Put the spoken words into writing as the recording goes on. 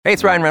Hey,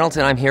 it's Ryan Reynolds,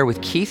 and I'm here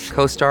with Keith,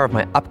 co-star of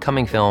my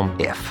upcoming film,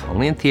 If,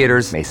 only in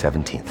theaters May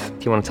 17th.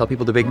 Do you want to tell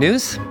people the big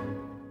news?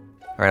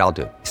 All right, I'll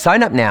do it.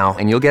 Sign up now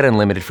and you'll get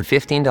unlimited for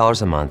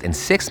 $15 a month and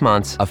 6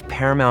 months of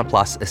Paramount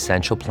Plus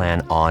Essential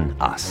Plan on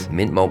us.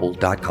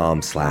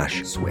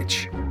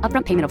 MintMobile.com/switch.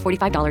 Upfront payment of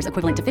 $45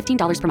 equivalent to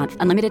 $15 per month.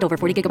 Unlimited over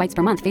 40 gigabytes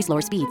per month. Face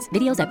lower speeds.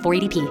 Videos at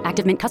 480p.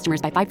 Active Mint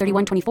customers by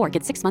 531.24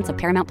 get 6 months of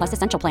Paramount Plus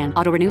Essential Plan.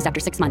 Auto renews after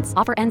 6 months.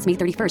 Offer ends May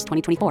 31st,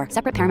 2024.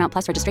 Separate Paramount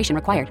Plus registration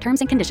required. Terms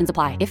and conditions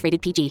apply if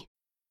rated PG.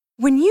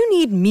 When you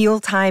need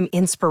mealtime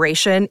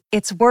inspiration,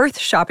 it's worth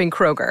shopping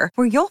Kroger,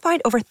 where you'll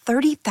find over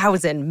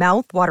 30,000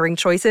 mouth-watering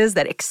choices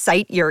that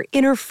excite your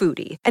inner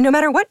foodie. And no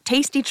matter what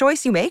tasty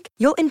choice you make,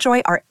 you'll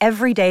enjoy our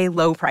everyday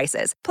low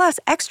prices, plus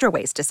extra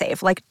ways to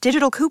save, like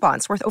digital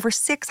coupons worth over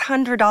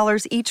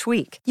 $600 each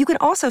week. You can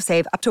also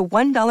save up to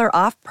 $1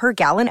 off per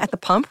gallon at the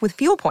pump with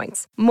fuel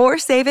points. More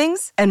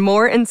savings and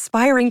more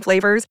inspiring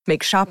flavors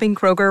make shopping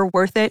Kroger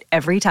worth it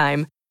every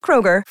time.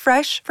 Kroger,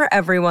 fresh for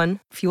everyone.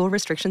 Fuel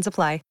restrictions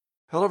apply.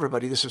 Hello,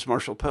 everybody. This is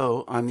Marshall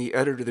Poe. I'm the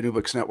editor of the New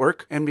Books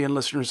Network. NBN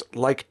listeners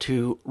like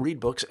to read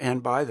books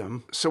and buy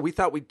them. So we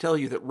thought we'd tell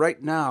you that right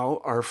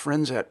now, our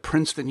friends at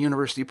Princeton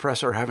University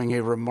Press are having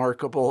a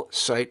remarkable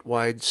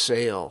site-wide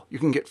sale. You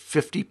can get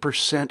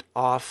 50%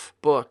 off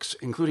books,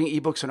 including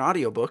ebooks and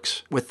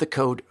audiobooks, with the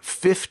code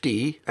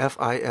 50,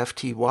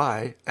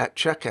 F-I-F-T-Y, at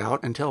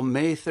checkout until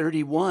May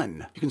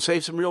 31. You can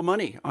save some real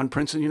money on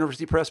Princeton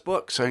University Press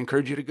books. I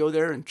encourage you to go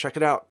there and check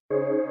it out.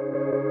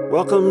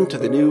 Welcome to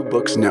the New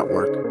Books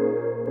Network.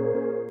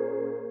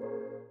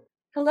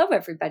 Hello,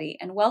 everybody,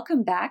 and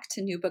welcome back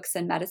to New Books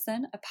in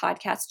Medicine, a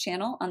podcast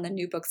channel on the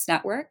New Books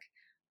Network.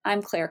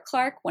 I'm Claire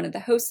Clark, one of the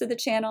hosts of the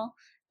channel,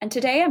 and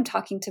today I'm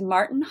talking to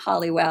Martin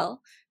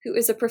Halliwell, who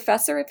is a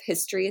professor of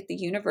history at the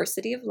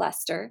University of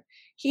Leicester.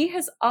 He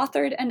has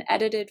authored and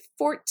edited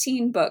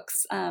 14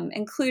 books,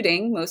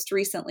 including, most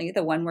recently,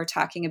 the one we're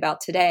talking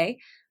about today,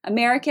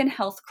 American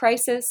Health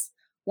Crisis,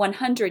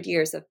 100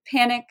 Years of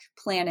Panic,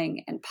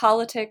 Planning, and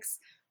Politics,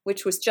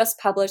 which was just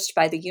published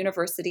by the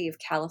University of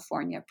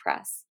California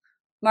Press.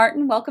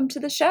 Martin, welcome to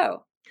the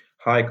show.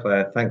 Hi,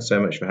 Claire. Thanks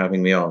so much for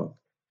having me on.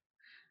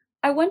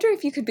 I wonder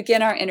if you could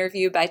begin our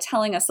interview by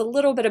telling us a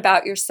little bit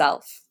about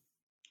yourself.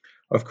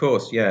 Of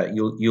course, yeah.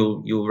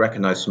 You'll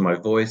recognise from my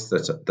voice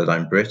that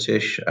I'm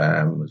British.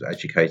 Was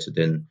educated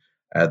in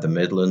the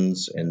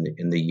Midlands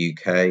in the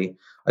UK.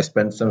 I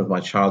spent some of my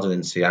childhood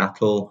in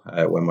Seattle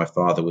when my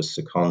father was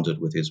seconded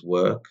with his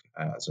work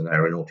as an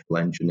aeronautical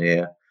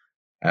engineer.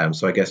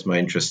 So I guess my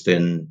interest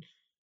in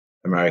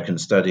American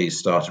studies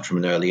started from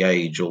an early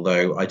age,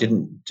 although I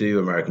didn't do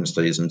American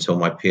studies until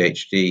my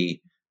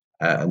PhD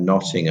at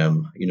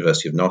Nottingham,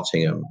 University of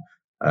Nottingham.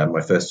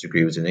 My first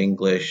degree was in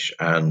English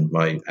and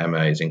my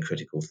MA is in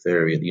critical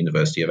theory at the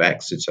University of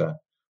Exeter.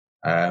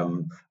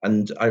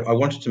 And I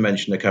wanted to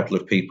mention a couple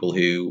of people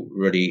who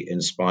really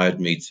inspired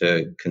me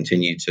to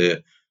continue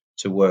to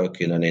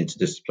work in an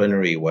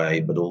interdisciplinary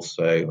way, but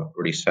also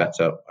really set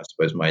up, I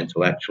suppose, my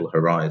intellectual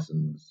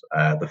horizons.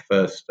 The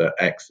first at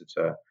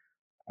Exeter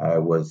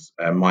was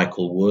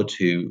Michael Wood,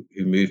 who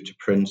moved to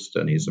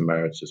Princeton. He's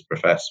emeritus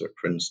professor at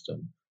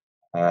Princeton.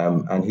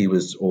 And he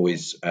was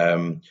always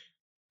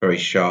very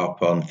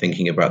sharp on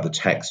thinking about the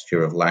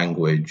texture of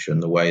language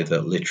and the way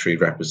that literary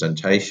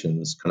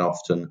representations can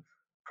often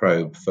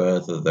probe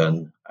further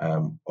than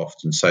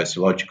often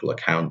sociological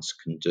accounts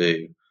can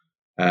do.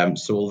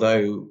 So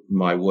although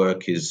my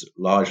work is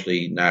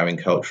largely now in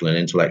cultural and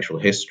intellectual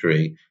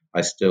history,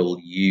 I still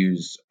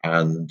use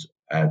and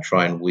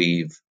try and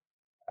weave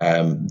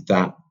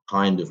that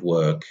kind of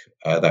work,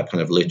 that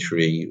kind of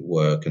literary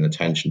work and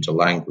attention to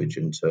language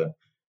into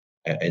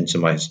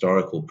my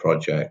historical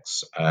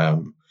projects.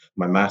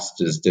 My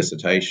master's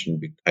dissertation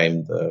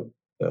became the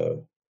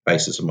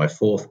basis of my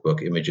fourth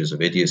book, Images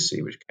of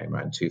Idiocy, which came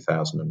out in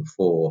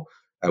 2004,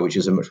 which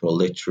is a much more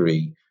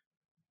literary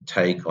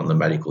take on the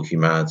medical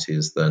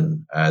humanities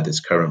than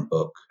this current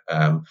book.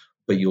 But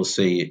you'll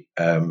see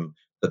that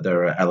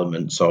there are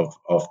elements of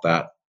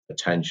that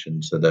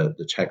attention to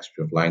the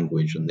texture of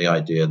language and the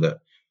idea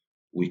that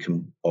we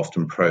can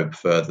often probe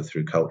further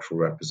through cultural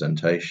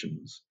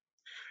representations.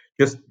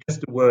 Just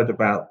a word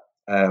about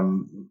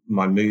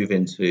my move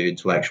into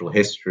intellectual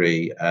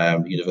history,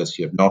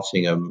 University of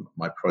Nottingham,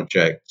 my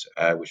project,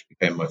 which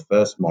became my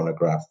first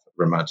monograph,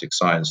 Romantic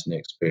Science and the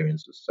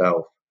Experience of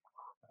Self,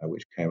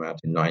 which came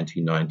out in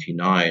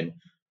 1999,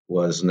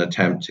 was an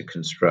attempt to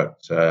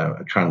construct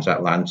a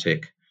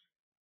transatlantic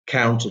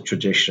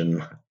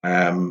counter-tradition,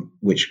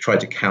 which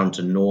tried to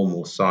counter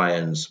normal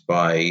science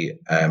by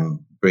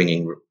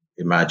bringing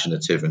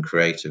imaginative and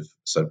creative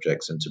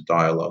subjects into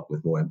dialogue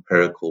with more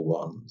empirical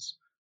ones.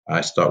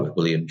 I start with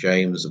William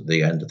James at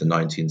the end of the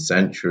 19th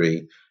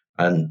century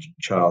and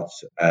chart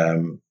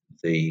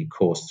the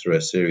course through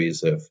a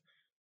series of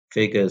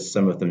figures,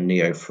 some of them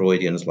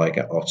neo-Freudians like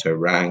Otto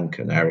Rank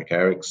and Erik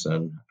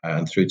Erikson,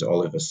 and through to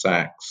Oliver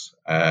Sacks,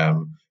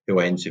 who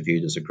I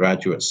interviewed as a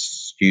graduate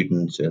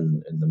student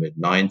in the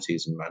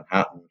mid-90s in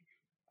Manhattan,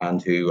 and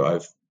who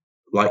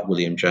like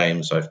William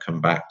James, I've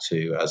come back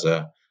to as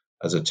a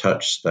as a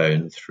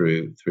touchstone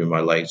through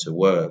my later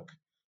work.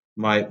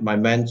 My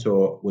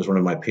mentor was one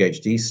of my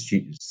PhD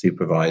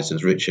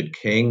supervisors, Richard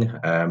King,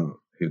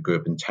 who grew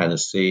up in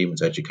Tennessee,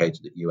 was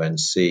educated at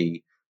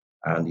UNC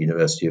and the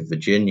University of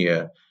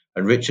Virginia.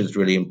 And Richard's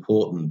really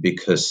important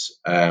because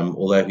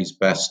although he's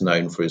best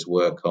known for his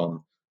work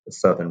on the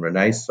Southern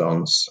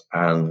Renaissance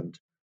and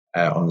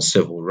on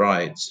civil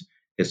rights,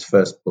 his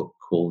first book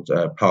called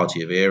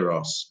Party of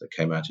Eros that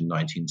came out in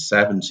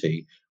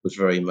 1970 was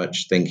very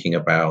much thinking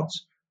about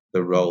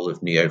the role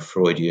of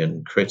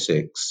neo-Freudian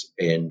critics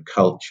in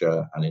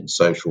culture and in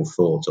social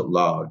thought at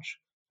large.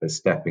 So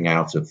stepping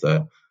out of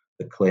the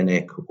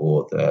clinic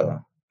or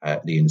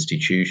the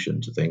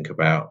institution to think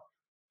about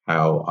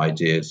how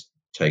ideas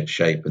take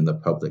shape in the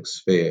public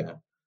sphere.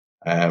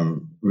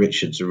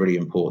 Richard's a really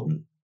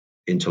important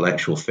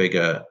intellectual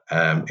figure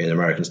in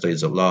American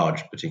studies at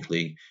large,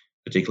 particularly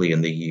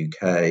in the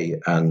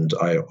UK, and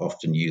I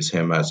often use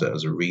him as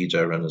a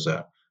reader and as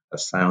a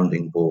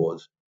sounding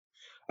board.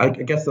 I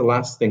guess the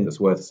last thing that's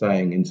worth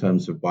saying in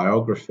terms of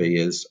biography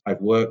is I've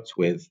worked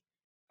with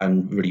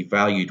and really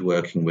valued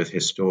working with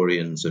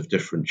historians of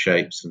different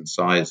shapes and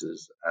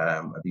sizes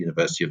at the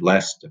University of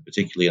Leicester,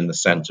 particularly in the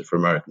Centre for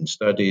American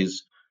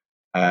Studies.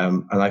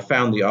 And I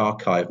found the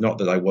archive, not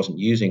that I wasn't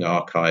using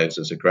archives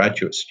as a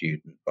graduate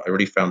student, but I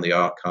really found the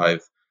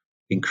archive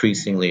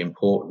increasingly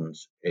important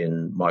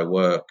in my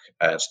work,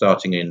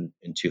 starting in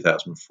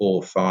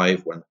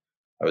 2004-05 when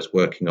I was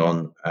working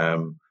on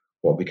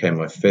what became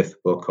my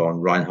fifth book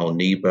on Reinhold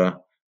Niebuhr,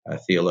 a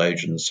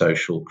theologian and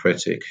social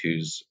critic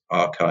whose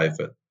archive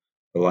at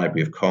the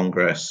Library of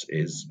Congress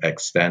is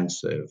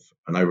extensive.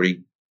 And I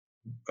really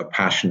are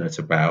passionate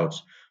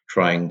about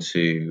trying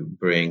to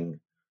bring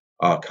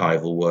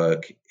archival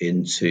work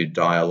into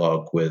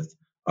dialogue with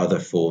other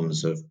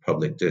forms of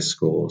public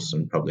discourse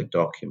and public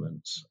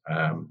documents.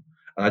 And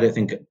I don't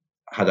think,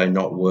 had I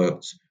not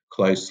worked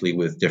closely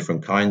with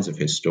different kinds of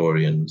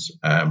historians,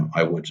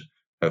 I would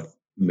have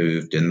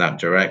moved in that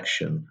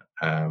direction,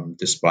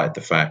 despite the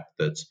fact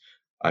that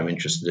I'm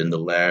interested in the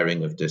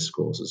layering of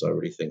discourses. I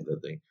really think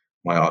that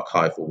my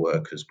archival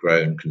work has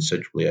grown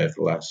considerably over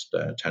the last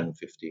 10,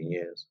 15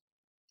 years.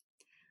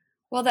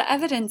 Well, the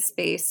evidence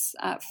base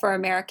for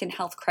American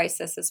health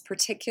crisis is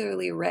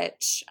particularly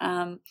rich.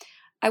 I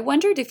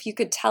wondered if you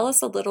could tell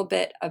us a little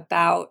bit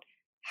about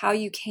how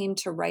you came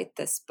to write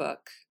this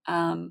book.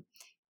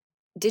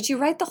 Did you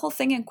write the whole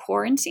thing in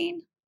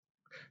quarantine?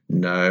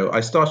 No,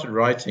 I started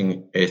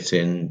writing it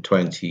in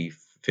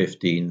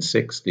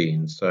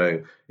 2015-16,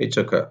 so it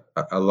took a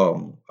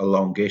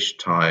longish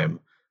time.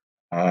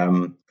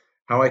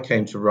 How I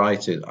came to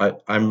write it,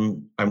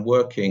 I'm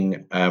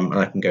working, and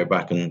I can go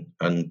back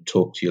and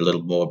talk to you a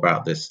little more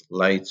about this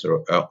later,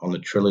 on a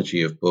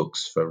trilogy of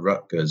books for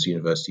Rutgers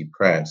University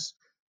Press.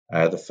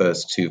 The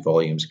first two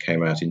volumes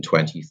came out in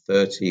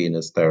 2013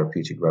 as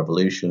Therapeutic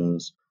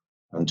Revolutions,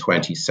 and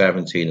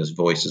 2017 as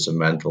Voices of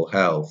Mental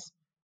Health.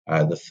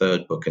 The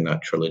third book in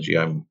that trilogy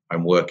I'm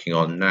working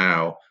on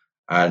now,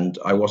 and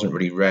I wasn't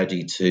really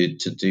ready to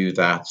do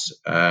that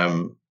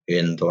over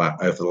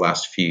the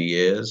last few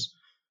years.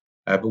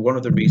 But one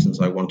of the reasons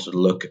I wanted to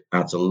look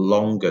at a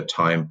longer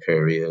time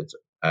period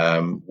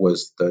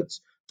was that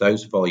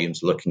those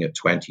volumes are looking at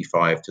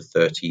 25 to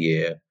 30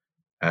 year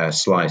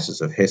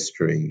slices of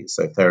history.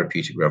 So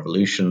Therapeutic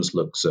Revolutions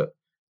looks at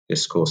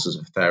discourses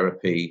of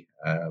therapy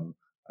and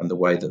the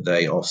way that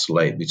they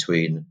oscillate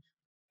between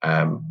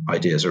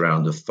ideas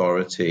around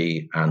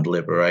authority and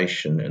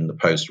liberation in the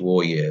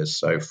post-war years,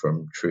 so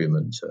from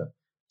Truman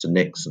to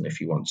Nixon,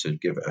 if you want to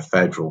give it a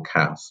federal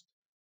cast.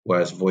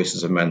 Whereas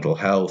Voices of Mental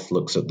Health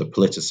looks at the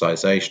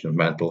politicization of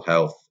mental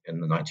health in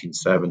the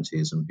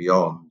 1970s and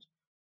beyond,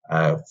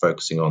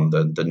 focusing on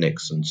the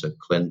Nixon to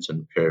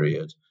Clinton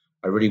period.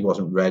 I really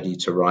wasn't ready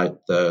to write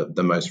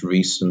the most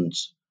recent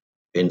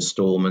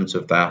installment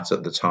of that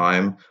at the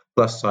time.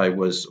 Plus,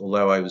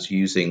 although I was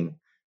using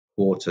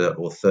quarter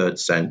or third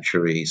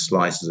century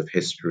slices of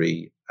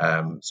history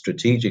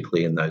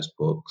strategically in those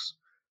books,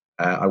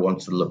 I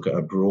wanted to look at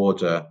a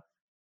broader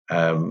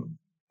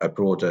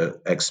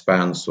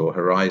expanse or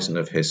horizon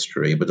of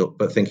history,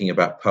 but thinking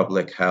about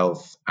public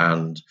health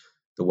and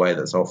the way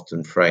that's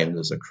often framed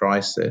as a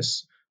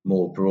crisis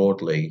more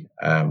broadly.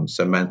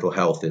 So mental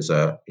health is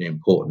an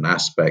important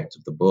aspect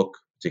of the book,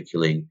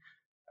 particularly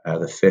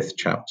the fifth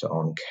chapter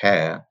on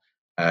care,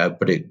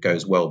 but it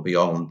goes well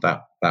beyond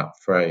that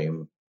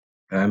frame.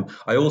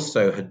 I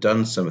also had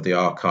done some of the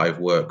archive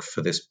work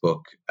for this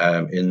book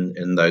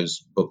in those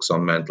books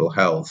on mental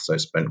health, so I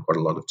spent quite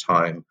a lot of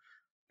time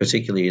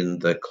particularly in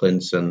the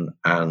Clinton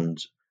and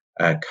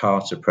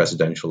Carter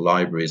presidential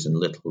libraries in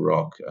Little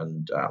Rock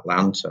and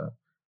Atlanta.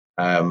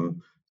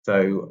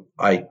 So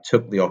I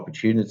took the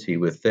opportunity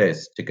with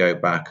this to go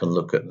back and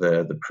look at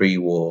the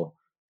pre-war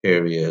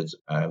period.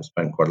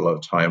 Spent quite a lot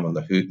of time on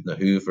the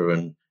Hoover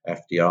and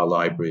FDR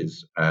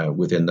libraries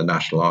within the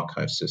National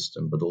Archive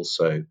system, but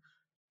also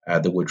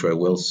the Woodrow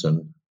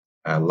Wilson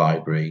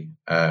library,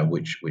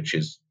 which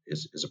is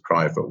a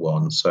private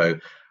one. So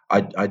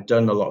I'd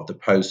done a lot of the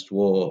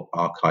post-war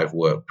archive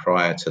work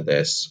prior to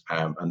this,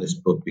 and this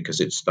book,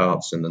 because it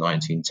starts in the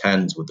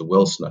 1910s with the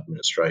Wilson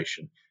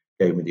administration,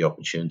 gave me the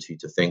opportunity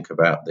to think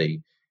about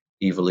the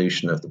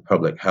evolution of the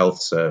public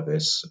health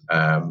service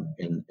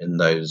in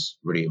those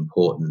really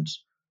important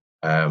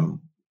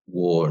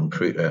war and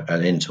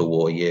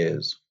interwar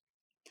years.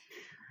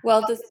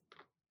 Well,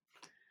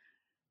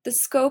 the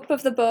scope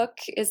of the book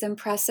is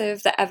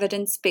impressive. The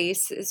evidence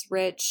base is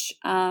rich.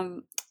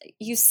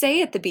 You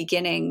say at the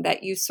beginning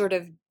that you sort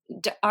of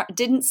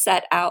didn't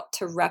set out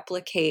to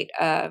replicate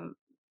a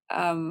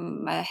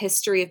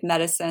history of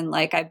medicine.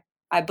 Like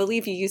I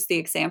believe you used the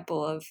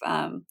example of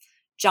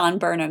John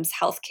Burnham's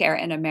Healthcare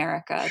in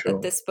America, Sure.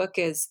 that this book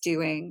is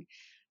doing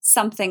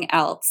something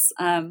else.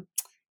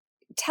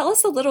 Tell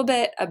us a little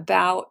bit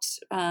about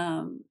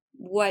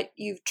what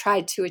you've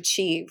tried to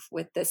achieve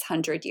with this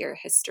 100-year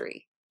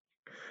history.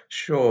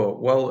 Sure.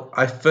 Well,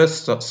 I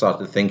first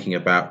started thinking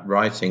about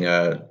writing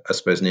I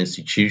suppose, an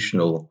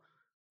institutional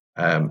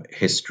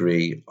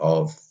history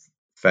of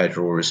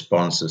federal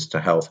responses to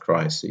health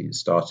crises,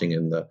 starting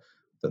in the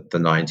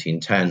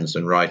 1910s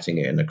and writing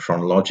it in a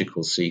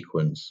chronological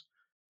sequence,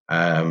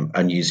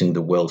 and using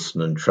the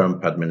Wilson and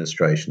Trump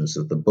administrations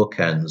as the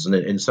bookends. And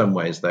in some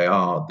ways, they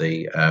are.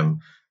 The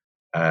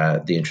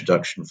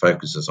introduction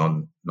focuses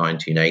on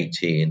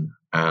 1918,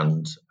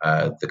 and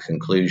the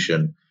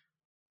conclusion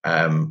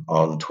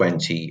on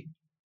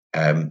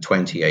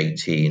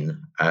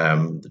 2018,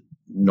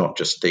 not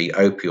just the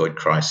opioid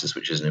crisis,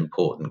 which is an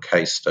important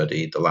case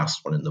study, the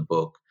last one in the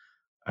book,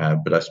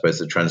 but I suppose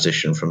the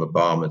transition from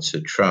Obama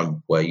to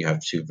Trump, where you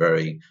have two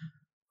very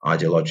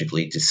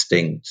ideologically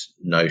distinct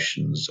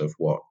notions of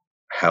what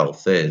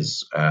health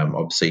is.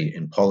 Obviously,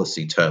 in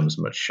policy terms,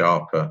 much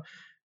sharper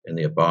in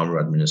the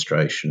Obama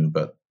administration,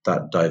 but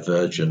that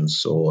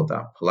divergence or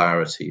that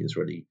polarity is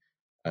really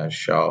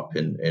sharp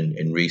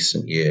in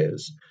recent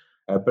years.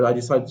 But I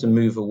decided to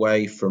move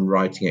away from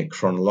writing it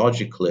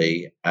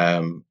chronologically.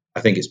 I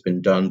think it's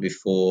been done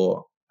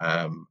before.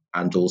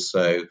 And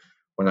also,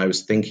 when I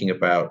was thinking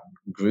about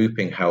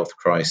grouping health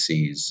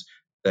crises,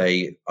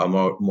 they are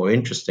more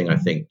interesting, I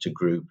think, to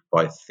group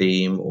by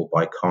theme or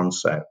by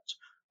concept,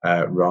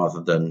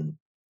 rather than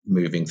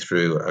moving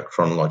through a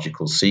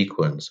chronological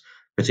sequence,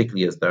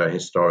 particularly as there are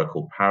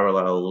historical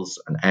parallels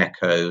and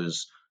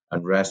echoes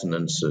and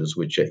resonances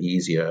which are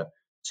easier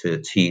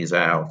to tease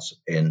out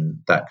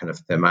in that kind of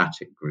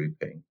thematic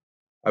grouping.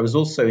 I was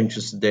also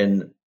interested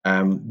in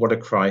what a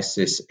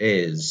crisis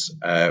is,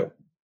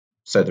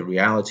 so the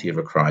reality of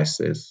a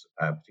crisis,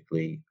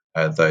 particularly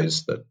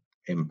those that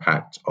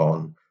impact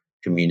on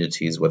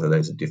communities, whether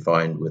those are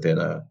defined within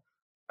a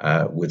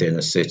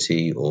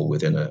city or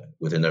within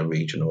a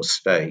region or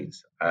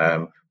state,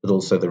 but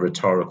also the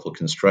rhetorical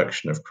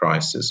construction of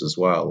crisis as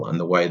well, and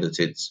the way that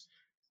it's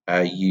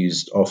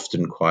used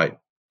often quite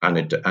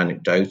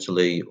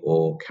anecdotally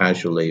or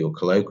casually or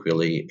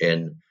colloquially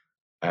in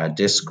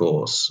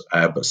discourse,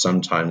 but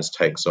sometimes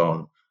takes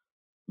on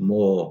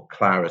more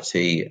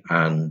clarity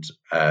and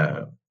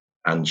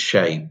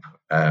shape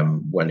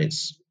when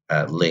it's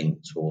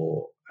linked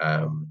or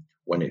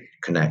when it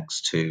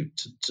connects to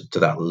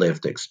that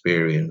lived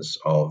experience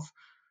of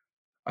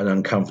an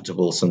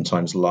uncomfortable,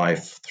 sometimes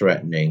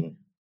life-threatening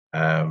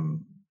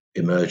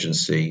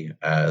emergency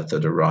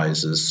that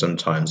arises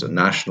sometimes at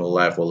national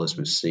level, as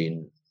we've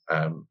seen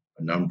a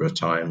number of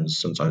times,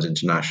 sometimes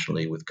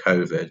internationally with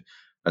COVID,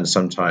 and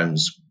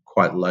sometimes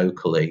quite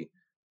locally.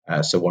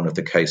 So one of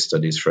the case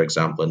studies, for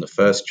example, in the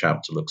first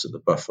chapter looks at the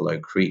Buffalo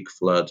Creek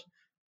flood,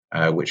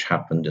 which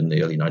happened in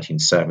the early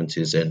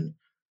 1970s in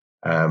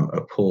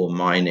a poor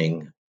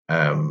mining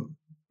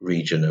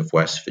region of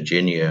West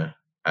Virginia.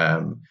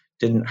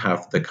 Didn't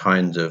have the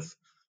kind of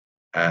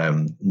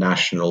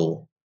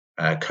national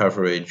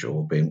coverage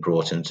or being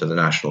brought into the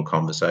national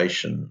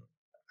conversation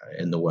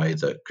in the way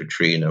that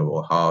Katrina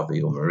or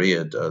Harvey or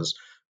Maria does,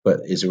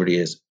 but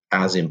is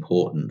as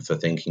important for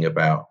thinking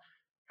about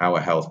how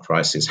a health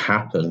crisis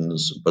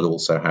happens, but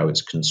also how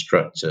it's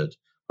constructed,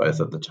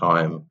 both at the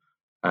time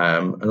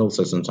and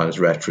also sometimes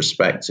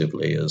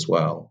retrospectively as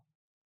well.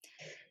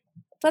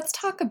 Let's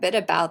talk a bit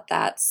about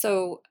that.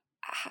 So,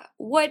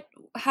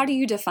 how do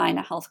you define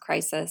a health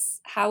crisis?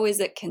 How is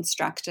it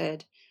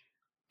constructed?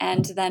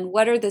 And then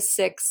what are the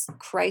 6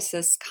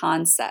 crisis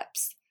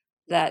concepts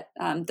that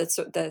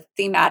the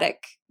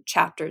thematic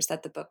chapters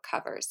that the book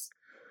covers?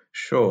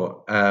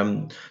 Sure.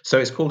 So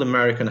it's called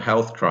American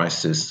Health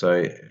Crisis.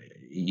 So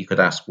you could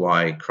ask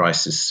why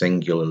crisis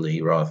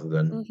singularly rather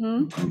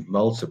than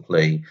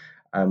multiply,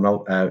 in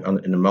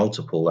a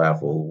multiple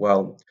level.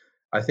 Well,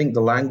 I think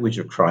the language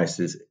of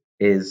crisis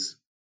is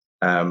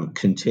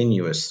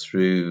continuous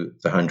through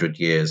the 100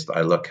 years that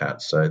I look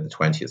at, so the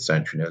 20th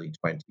century and early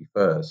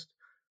 21st,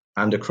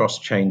 and across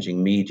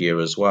changing media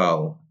as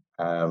well,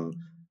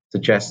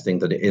 suggesting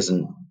that it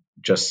isn't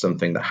just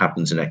something that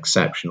happens in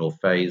exceptional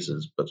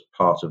phases, but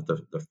part of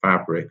the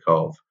fabric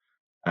of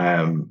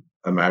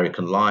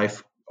American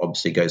life.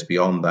 Obviously goes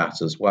beyond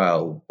that as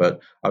well.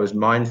 But I was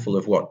mindful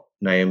of what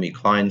Naomi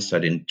Klein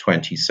said in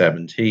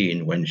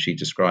 2017 when she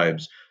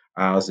describes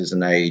Ours is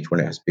an age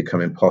when it has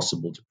become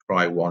impossible to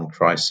pry one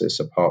crisis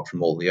apart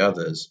from all the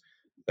others.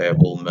 They have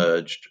all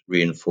merged,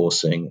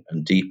 reinforcing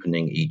and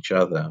deepening each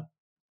other.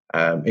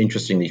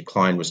 Interestingly,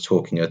 Klein was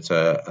talking at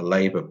a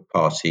Labour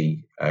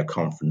Party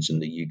conference in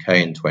the UK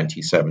in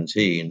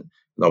 2017.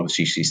 And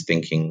obviously, she's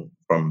thinking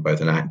from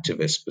both an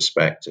activist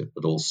perspective,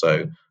 but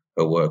also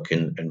her work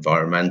in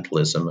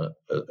environmentalism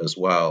as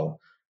well.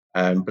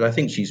 But I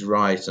think she's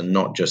right, and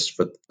not just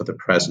for the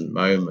present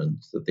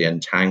moment, that the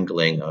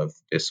entangling of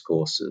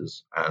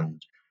discourses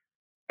and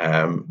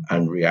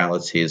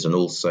realities and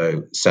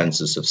also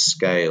senses of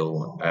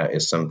scale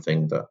is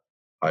something that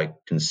I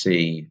can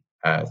see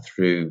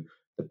through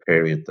the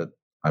period that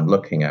I'm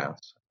looking at.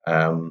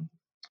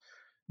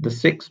 The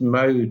six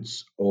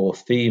modes or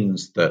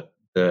themes that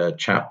the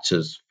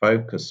chapters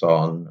focus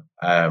on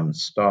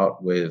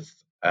start with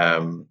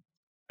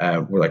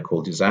what I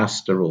call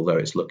disaster, although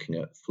it's looking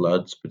at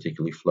floods,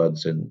 particularly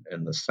floods in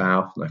the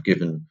south. And I've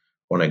given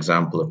one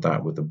example of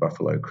that with the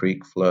Buffalo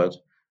Creek flood.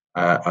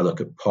 I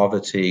look at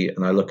poverty,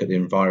 and I look at the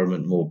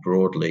environment more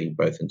broadly,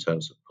 both in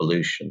terms of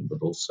pollution, but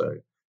also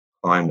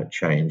climate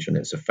change and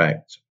its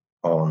effect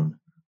on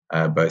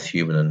both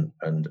human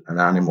and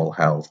animal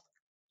health.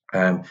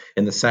 In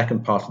the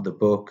second part of the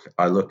book,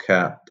 I look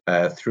at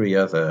three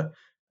other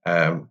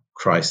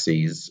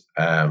crises,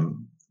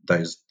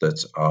 those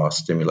that are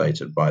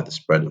stimulated by the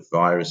spread of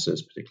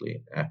viruses,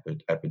 particularly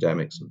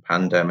epidemics and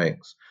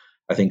pandemics.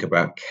 I think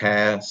about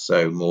care,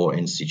 so more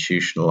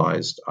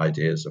institutionalized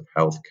ideas of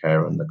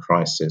healthcare and the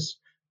crisis,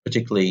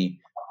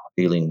 particularly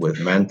dealing with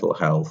mental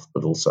health,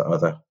 but also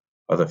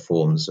other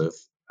forms of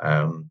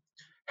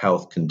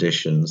health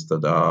conditions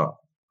that are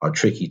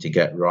tricky to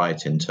get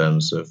right in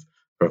terms of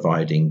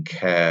providing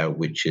care,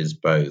 which is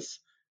both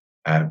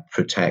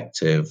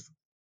protective,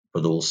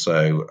 but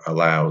also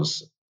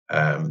allows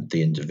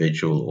the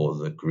individual or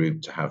the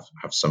group to have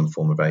some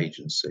form of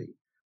agency.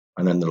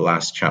 And then the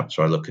last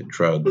chapter, I look at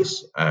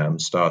drugs,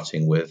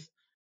 starting with,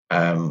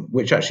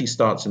 which actually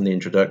starts in the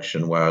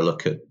introduction, where I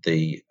look at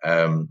the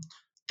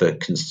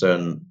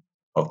concern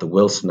of the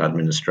Wilson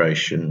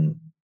administration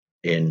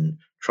in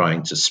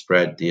trying to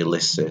spread the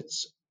illicit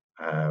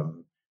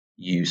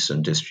use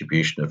and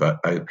distribution of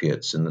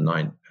opiates in the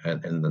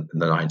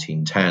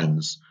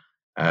 1910s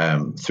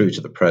through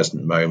to the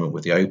present moment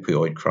with the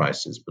opioid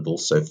crisis, but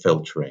also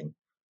filtering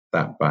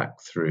that back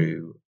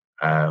through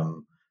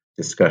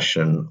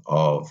discussion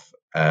of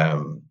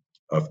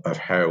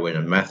heroin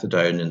and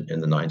methadone in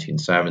the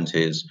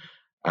 1970s,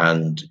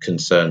 and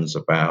concerns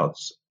about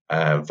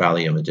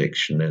Valium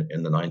addiction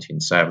in the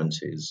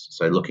 1970s.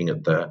 So looking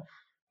at the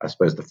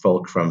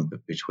fulcrum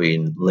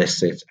between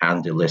licit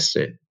and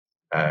illicit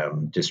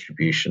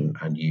distribution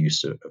and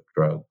use of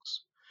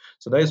drugs.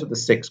 So those are the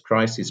six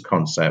crises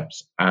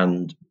concepts,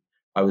 and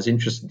I was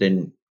interested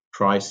in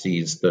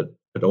crises that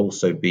could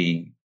also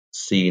be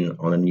seen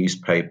on a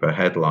newspaper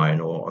headline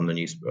or on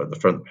the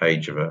front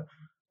page of a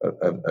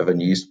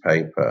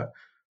newspaper,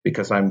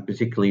 because I'm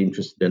particularly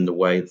interested in the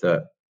way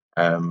that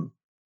a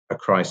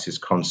crisis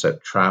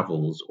concept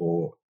travels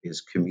or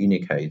is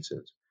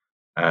communicated.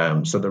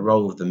 So the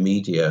role of the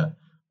media,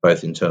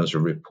 both in terms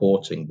of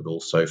reporting but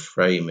also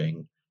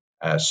framing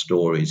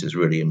stories, is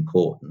really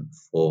important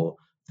for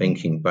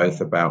thinking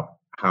both about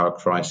how a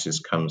crisis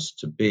comes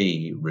to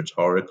be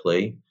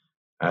rhetorically,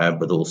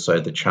 but also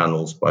the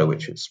channels by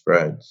which it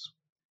spreads.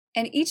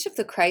 And each of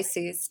the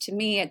crises, to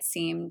me, it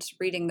seemed,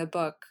 reading the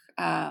book,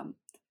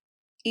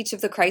 each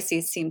of the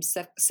crises seemed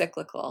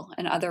cyclical.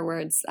 In other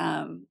words,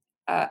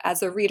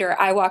 as a reader,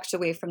 I walked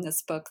away from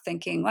this book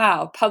thinking,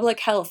 wow,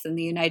 public health in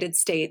the United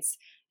States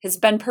has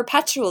been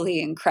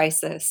perpetually in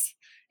crisis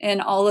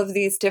in all of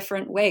these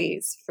different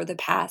ways for the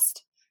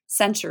past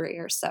century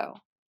or so.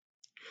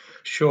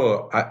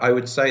 Sure, I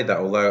would say that,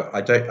 although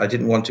I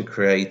didn't want to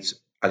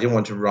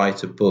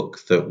write a book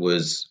that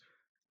was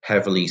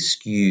heavily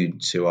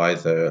skewed to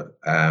either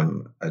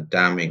a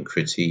damning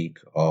critique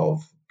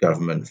of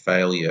government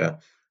failure,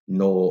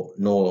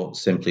 nor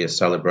simply a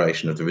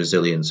celebration of the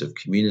resilience of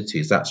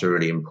communities. That's a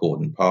really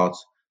important part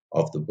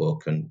of the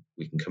book, and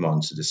we can come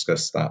on to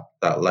discuss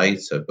that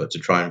later. But to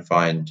try and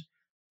find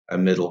a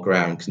middle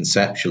ground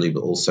conceptually,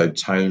 but also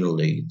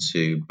tonally,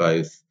 to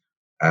both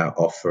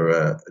offer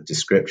a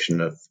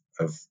description of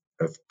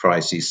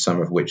crises,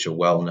 some of which are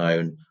well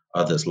known,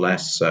 others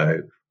less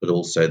so, but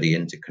also the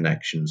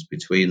interconnections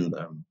between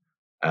them.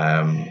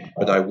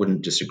 But I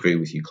wouldn't disagree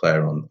with you,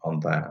 Claire, on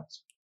that.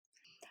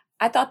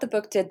 I thought the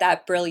book did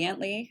that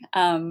brilliantly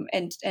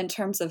in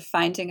terms of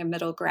finding a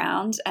middle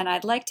ground. And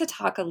I'd like to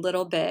talk a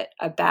little bit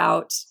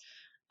about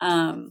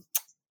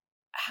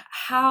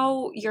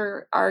how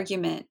your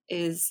argument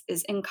is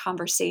in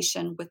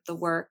conversation with the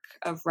work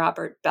of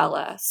Robert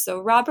Bellah.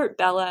 So Robert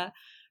Bellah,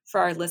 for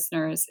our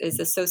listeners, is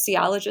a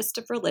sociologist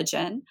of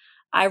religion.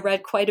 I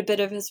read quite a bit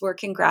of his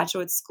work in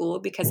graduate school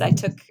because I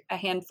took a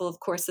handful of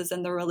courses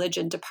in the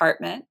religion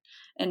department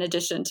in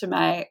addition to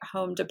my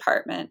home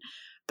department.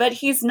 But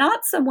he's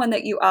not someone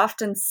that you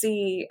often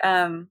see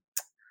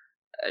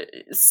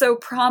so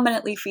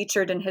prominently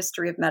featured in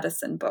history of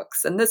medicine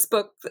books. And this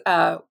book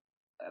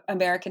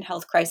American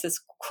health crisis,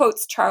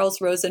 quotes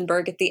Charles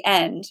Rosenberg at the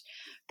end,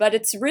 but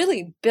it's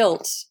really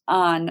built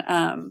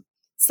on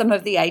some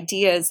of the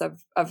ideas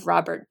of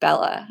Robert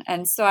Bellah.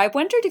 And so I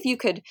wondered if you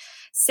could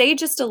say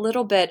just a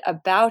little bit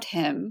about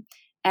him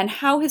and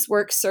how his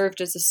work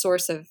served as a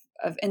source of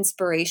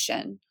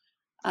inspiration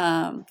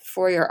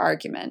for your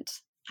argument.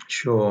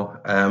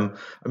 Sure.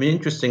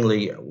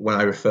 Interestingly, when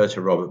I refer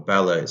to Robert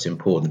Bellah, it's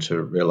important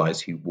to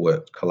realize he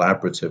worked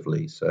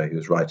collaboratively. So he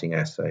was writing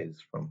essays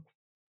from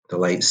the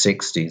late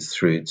 60s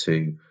through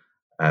to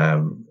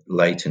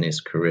late in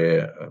his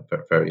career,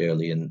 but very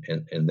early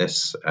in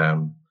this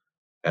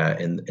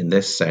in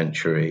this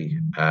century.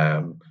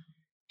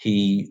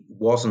 He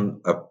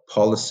wasn't a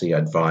policy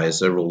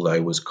advisor, although he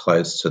was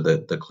close to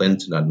the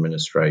Clinton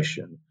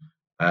administration.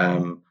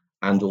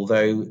 And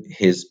although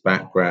his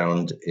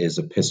background is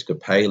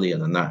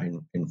Episcopalian and that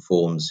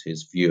informs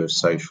his view of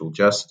social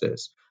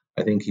justice,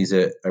 I think he's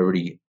a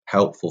really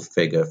helpful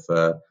figure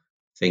for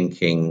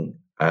thinking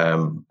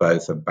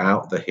both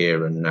about the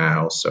here and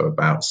now, so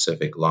about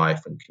civic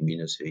life and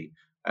community,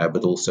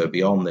 but also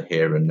beyond the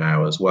here and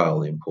now as well,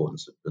 the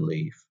importance of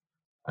belief,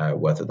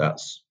 whether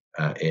that's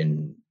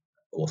in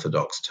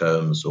orthodox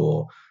terms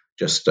or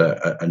just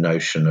a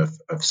notion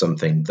of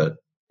something that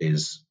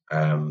is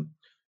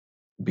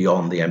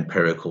beyond the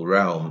empirical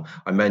realm.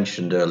 I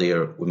mentioned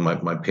earlier with my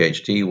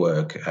PhD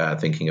work,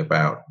 thinking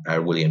about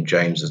William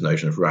James's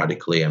notion of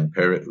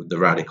the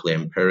radically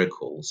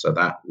empirical, so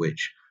that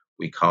which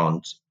we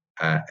can't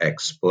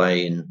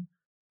explain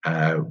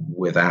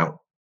without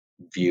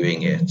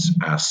viewing it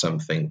as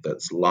something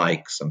that's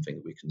like something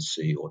that we can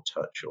see or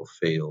touch or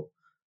feel.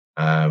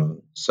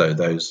 So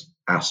those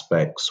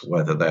aspects,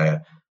 whether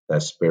they're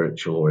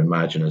spiritual or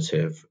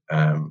imaginative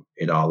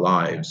in our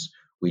lives,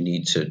 we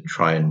need to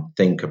try and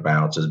think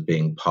about as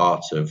being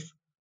part of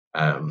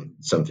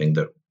something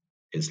that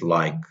is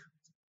like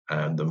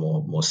the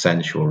more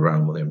sensual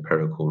realm or the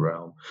empirical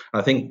realm.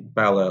 I think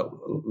Bellah,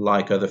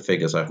 like other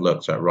figures I've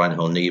looked at,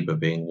 Reinhold Niebuhr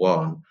being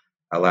one,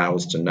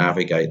 allows to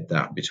navigate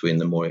that between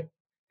the more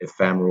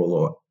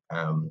ephemeral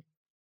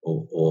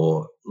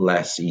or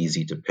less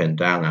easy to pin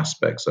down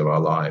aspects of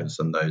our lives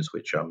and those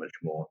which are much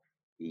more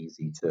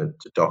easy to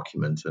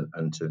document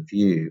and to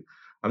view.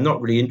 I'm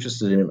not really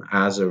interested in him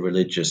as a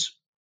religious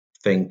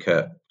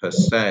thinker per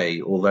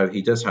se, although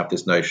he does have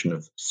this notion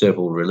of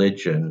civil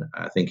religion,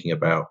 thinking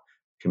about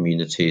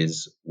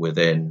communities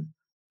within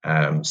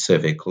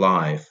civic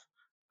life.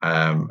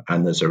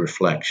 And there's a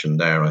reflection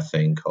there, I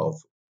think,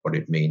 of what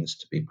it means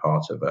to be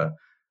part of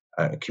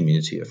a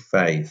community of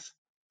faith.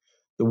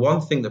 The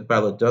one thing that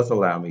Bellah does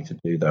allow me to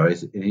do, though,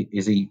 is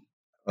he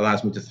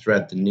allows me to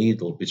thread the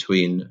needle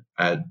between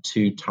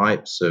two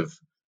types of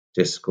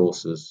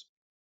discourses,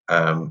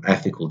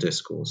 ethical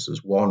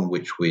discourses. One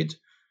which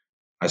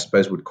I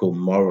suppose would call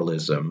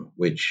moralism,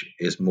 which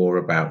is more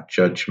about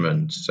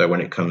judgment. So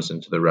when it comes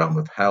into the realm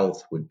of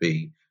health, would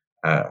be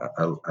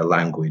a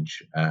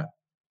language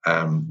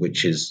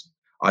which is,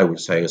 I would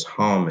say, is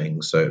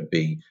harming. So it'd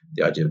be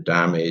the idea of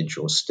damage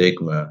or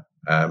stigma.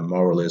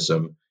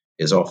 Moralism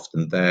is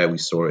often there. We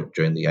saw it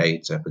during the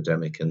AIDS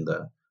epidemic in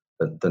the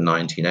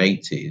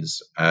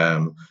 1980s.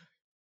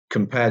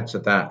 Compared to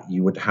that,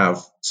 you would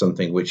have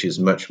something which is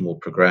much more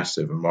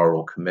progressive, a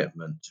moral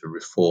commitment to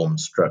reform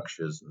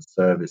structures and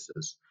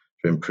services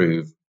to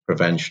improve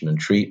prevention and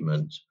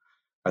treatment.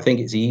 I think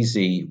it's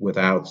easy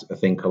without a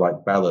thinker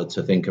like Bellah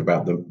to think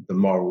about the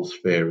moral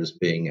sphere as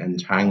being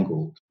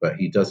entangled, but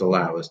he does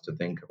allow us to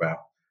think about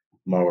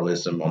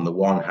moralism on the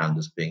one hand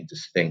as being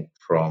distinct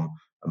from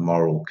a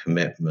moral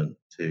commitment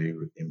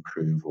to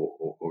improve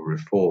or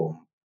reform.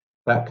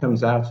 That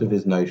comes out of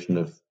his notion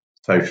of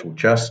social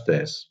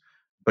justice,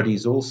 but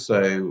he's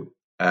also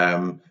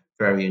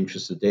very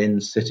interested in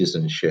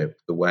citizenship,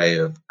 the way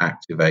of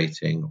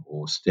activating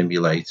or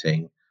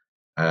stimulating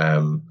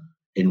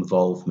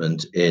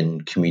involvement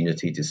in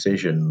community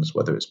decisions,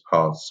 whether it's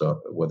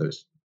whether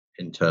it's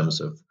in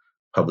terms of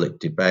public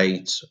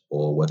debate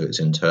or whether it's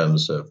in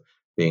terms of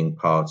being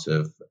part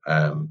of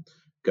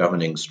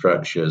governing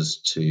structures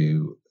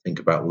to think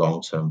about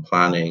long-term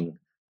planning,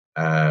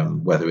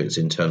 whether it's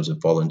in terms of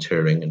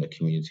volunteering in a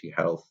community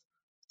health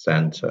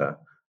centre.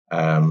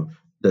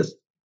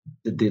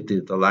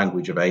 The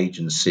language of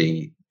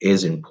agency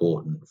is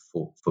important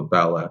for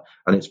Bellah,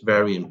 and it's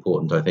very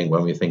important, I think,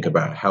 when we think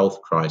about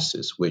health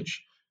crisis,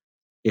 which,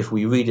 if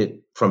we read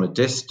it from a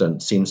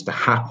distance, seems to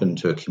happen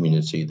to a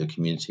community. The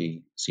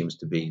community seems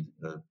to be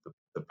the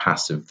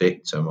passive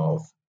victim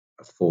of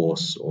a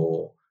force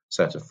or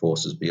set of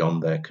forces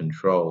beyond their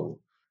control.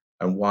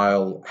 And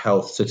while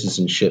health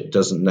citizenship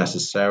doesn't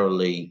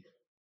necessarily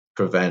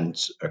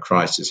prevent a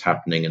crisis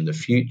happening in the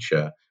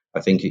future,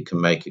 I think it can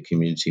make a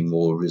community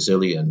more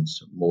resilient,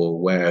 more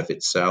aware of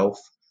itself,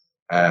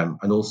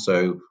 and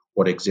also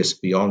what exists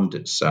beyond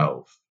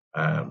itself.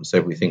 So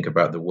if we think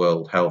about the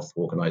World Health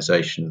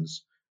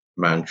Organization's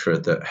mantra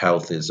that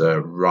health is a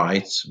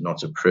right,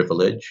 not a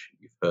privilege,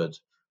 you've heard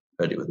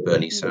it with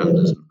Bernie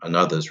Sanders and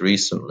others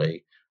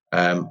recently.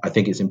 I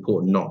think it's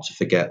important not to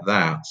forget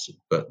that,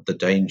 but the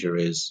danger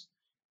is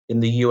in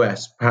the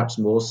US, perhaps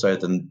more so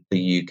than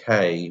the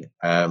UK,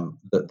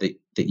 that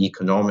the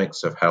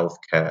economics of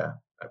healthcare,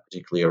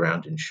 particularly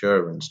around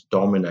insurance,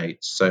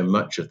 dominates so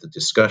much of the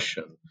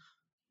discussion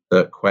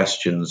that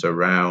questions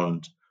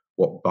around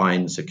what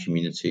binds a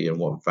community and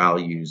what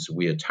values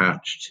we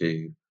attach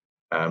to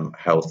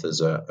health as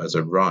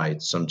a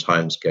right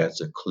sometimes gets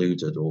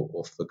occluded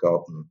or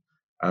forgotten.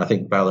 And I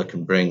think Bella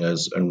can bring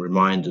us and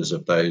remind us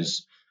of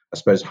those, I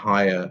suppose,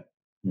 higher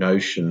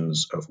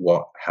notions of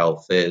what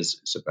health is.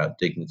 It's about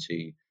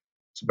dignity,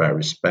 it's about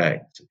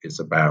respect, it's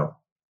about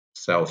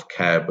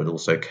self-care, but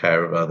also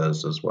care of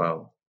others as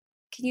well.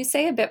 Can you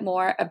say a bit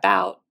more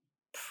about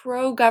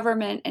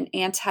pro-government and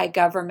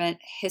anti-government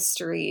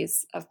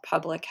histories of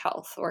public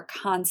health or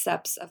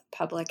concepts of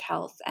public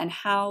health, and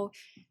how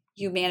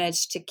you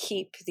manage to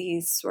keep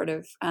these sort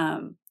of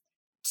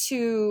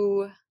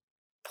two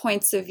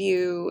points of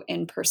view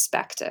in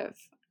perspective?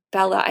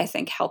 Bella, I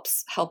think,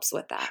 helps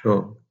with that.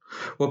 Sure.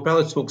 Well,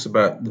 Bella talks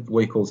about what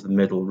he calls the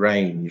middle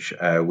range,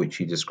 which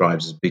he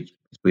describes as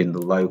between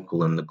the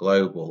local and the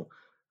global.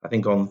 I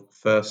think on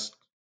first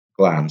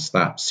glance,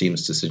 that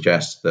seems to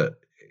suggest that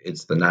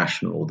it's the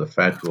national or the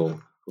federal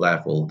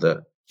level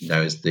that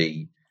is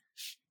the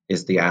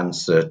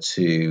answer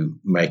to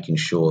making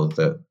sure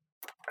that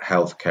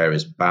healthcare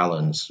is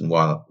balanced. And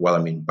while I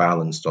mean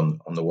balanced, on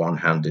the one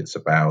hand, it's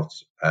about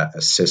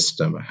a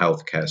system, a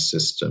healthcare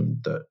system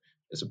that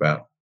is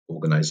about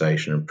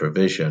organization and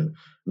provision.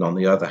 And on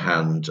the other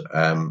hand,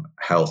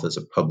 health as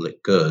a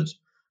public good.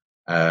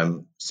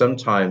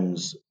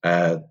 Sometimes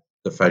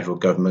the federal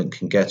government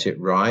can get it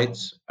right.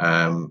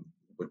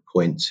 Would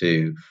point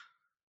to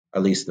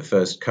at least the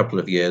first couple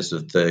of years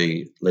of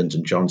the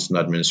Lyndon Johnson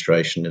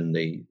administration in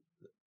the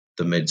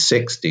mid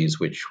 60s,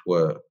 which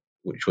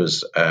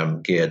was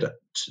geared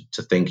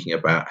to thinking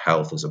about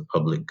health as a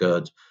public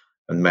good,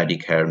 and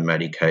Medicare and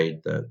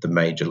Medicaid, the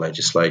major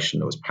legislation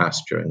that was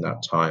passed during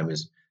that time,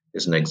 is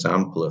an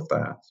example of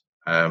that.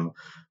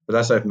 But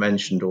as I've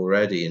mentioned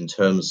already, in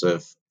terms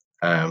of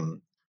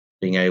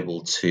being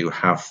able to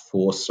have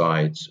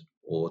foresight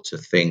or to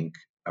think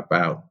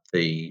about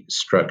the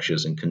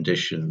structures and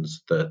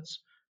conditions that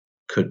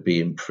could be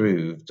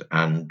improved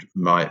and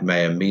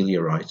may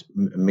ameliorate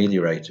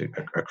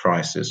a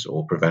crisis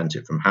or prevent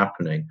it from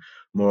happening,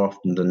 more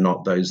often than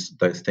not, those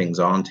things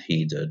aren't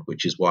heeded,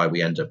 which is why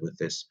we end up with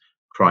this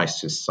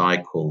crisis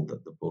cycle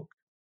that the book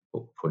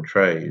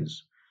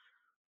portrays.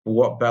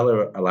 What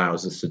Bella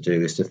allows us to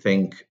do is to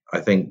think,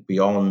 I think,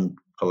 beyond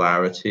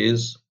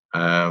polarities.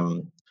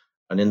 And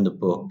in the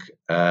book,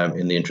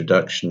 in the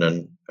introduction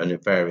and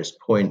at various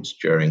points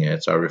during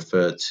it, I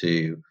refer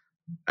to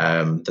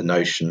the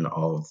notion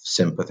of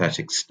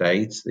sympathetic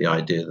state, the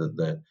idea that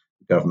the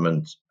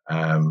government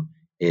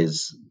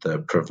is the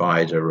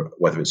provider,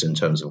 whether it's in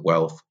terms of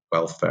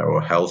welfare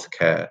or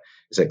healthcare,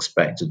 is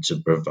expected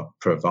to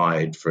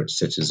provide for its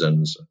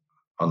citizens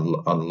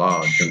on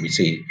large. And we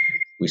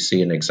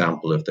see an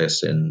example of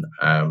this in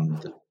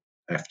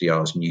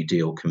FDR's New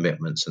Deal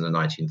commitments in the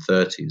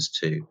 1930s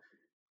to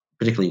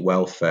particularly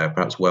welfare,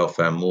 perhaps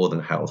welfare more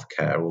than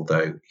healthcare,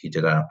 although he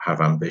did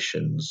have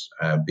ambitions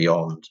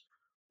beyond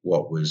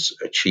what was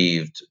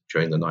achieved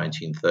during the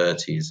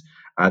 1930s,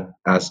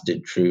 as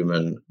did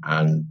Truman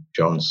and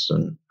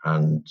Johnson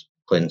and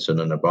Clinton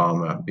and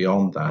Obama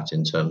beyond that,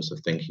 in terms of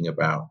thinking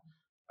about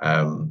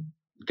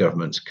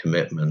government's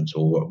commitment,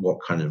 or what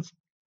kind of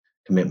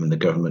commitment the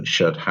government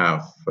should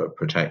have for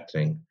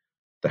protecting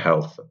the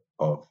health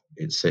of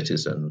its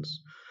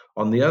citizens.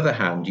 On the other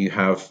hand, you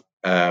have,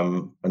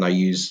 and I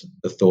use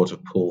the thought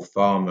of Paul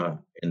Farmer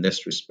in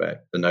this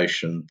respect, the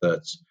notion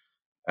that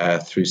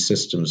through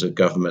systems of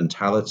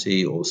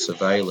governmentality or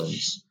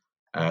surveillance,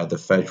 the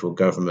federal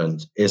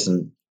government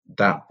isn't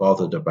that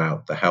bothered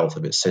about the health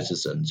of its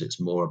citizens. It's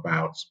more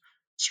about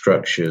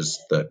structures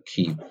that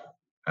keep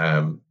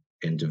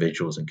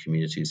individuals and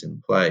communities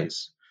in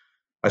place.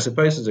 I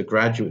suppose as a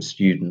graduate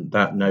student,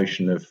 that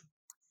notion of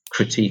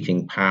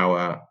critiquing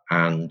power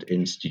and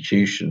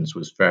institutions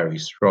was very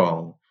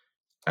strong.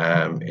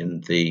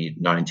 In the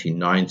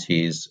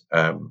 1990s,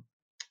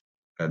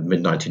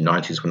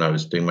 mid-1990s, when I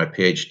was doing my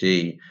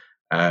PhD,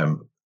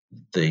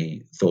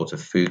 the thought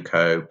of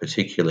Foucault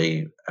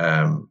particularly,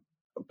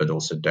 but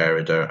also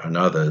Derrida and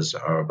others,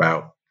 are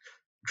about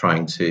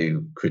trying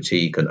to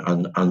critique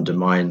and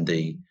undermine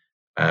the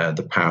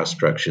power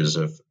structures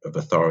of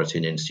authority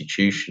and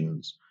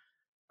institutions.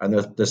 And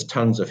there's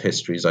tons of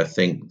histories, I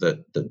think,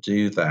 that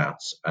do that.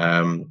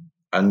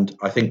 And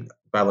I think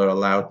Bella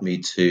allowed me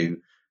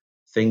to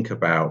think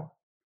about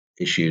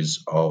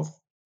issues of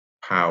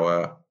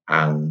power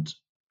and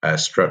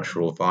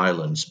structural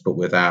violence, but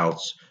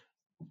without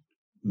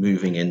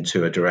moving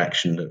into a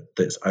direction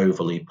that's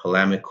overly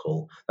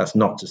polemical. That's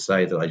not to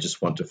say that I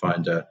just want to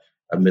find a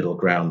middle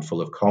ground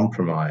full of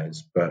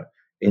compromise, but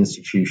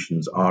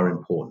institutions are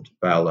important to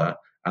Bella,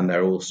 and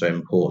they're also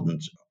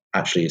important,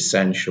 actually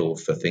essential,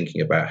 for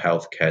thinking about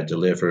healthcare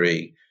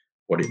delivery,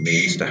 what it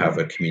means to have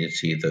a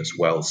community that's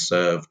well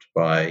served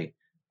by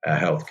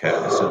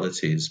healthcare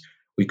facilities.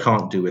 We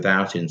can't do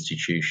without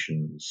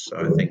institutions. So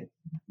I think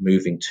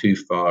moving too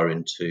far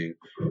into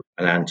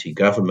an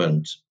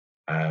anti-government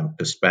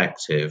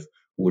perspective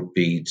would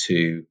be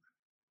to,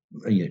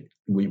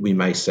 we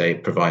may say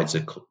it provides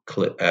a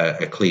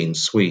clean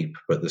sweep,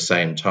 but at the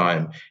same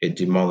time it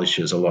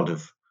demolishes a lot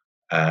of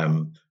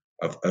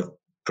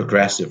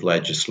progressive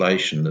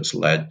legislation that's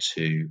led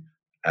to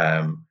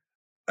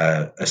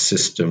a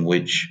system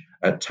which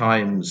at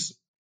times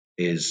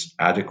is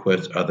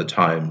adequate, other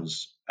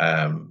times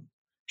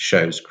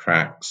shows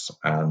cracks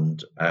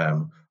and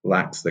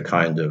lacks the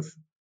kind of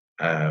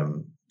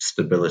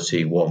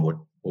stability one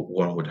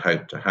would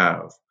hope to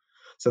have.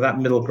 So that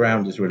middle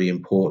ground is really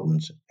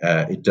important.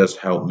 It does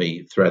help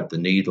me thread the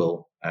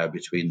needle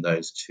between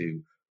those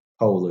two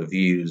polar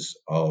views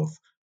of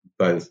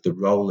both the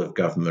role of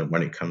government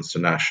when it comes to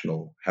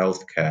national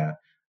healthcare,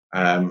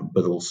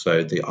 but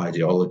also the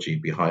ideology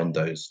behind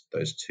those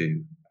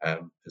two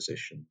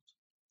positions.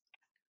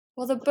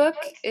 Well, the book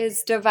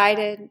is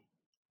divided.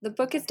 The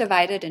book is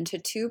divided into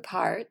two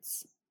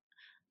parts.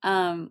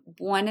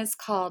 One is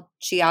called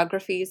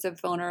Geographies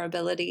of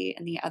Vulnerability,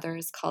 and the other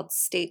is called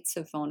States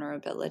of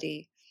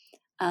Vulnerability.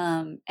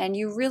 And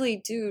you really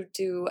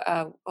do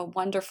a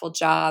wonderful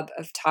job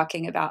of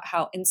talking about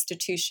how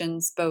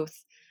institutions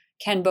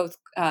can both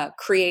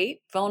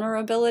create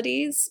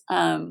vulnerabilities,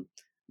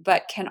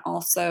 but can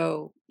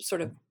also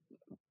sort of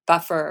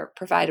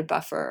provide a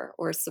buffer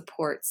or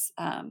supports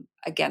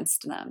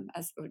against them,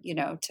 as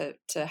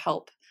to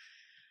help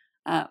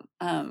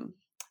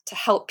to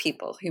help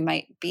people who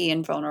might be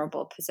in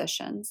vulnerable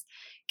positions.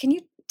 Can you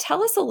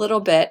tell us a little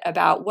bit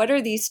about what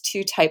are these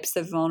two types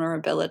of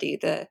vulnerability,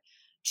 the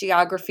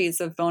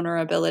geographies of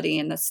vulnerability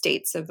and the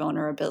states of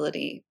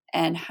vulnerability,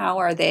 and how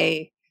are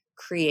they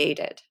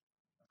created?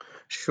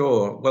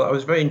 Sure. Well, I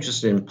was very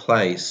interested in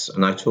place,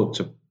 and I talked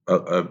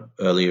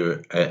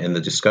earlier in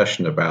the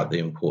discussion about the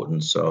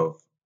importance of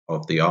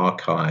the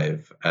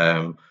archive.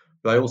 But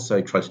I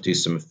also tried to do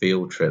some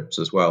field trips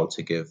as well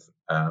to give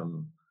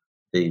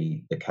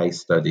the case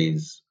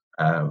studies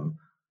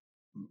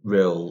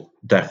real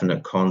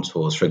definite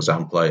contours. For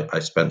example, I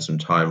spent some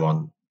time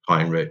on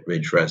Pine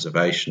Ridge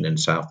Reservation in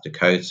South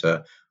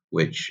Dakota,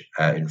 which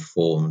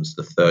informs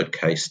the third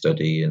case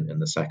study in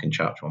the second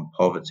chapter on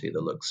poverty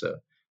that looks at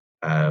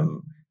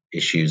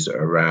issues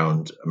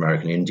around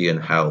American Indian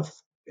health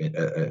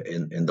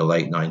in the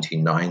late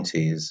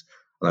 1990s.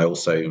 And I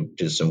also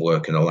did some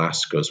work in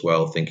Alaska as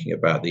well, thinking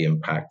about the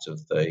impact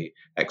of the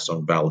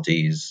Exxon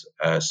Valdez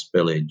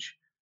spillage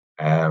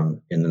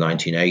in the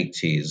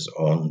 1980s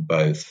on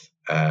both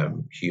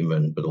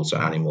human but also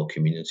animal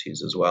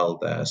communities as well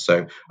there.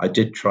 So I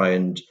did try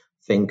and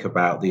think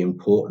about the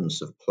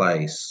importance of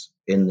place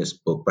in this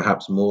book,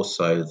 perhaps more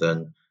so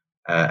than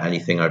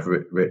anything I've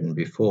written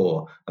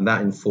before. And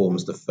that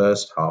informs the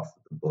first half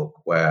of the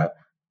book,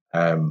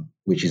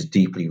 which is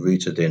deeply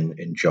rooted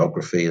in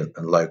geography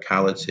and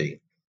locality.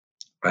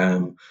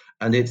 And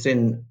it's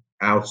in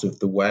out of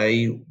the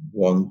way,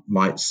 one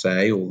might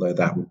say, although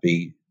that would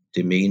be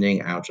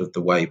demeaning, out of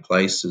the way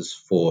places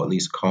for at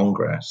least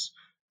Congress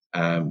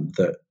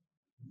that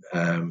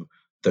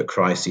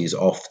crises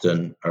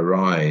often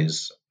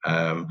arise.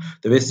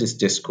 There is this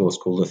discourse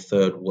called the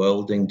third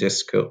worlding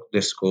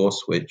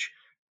discourse, which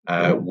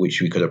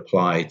we could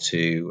apply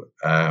to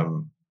a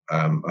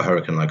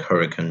hurricane like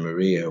Hurricane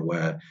Maria,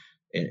 where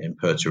in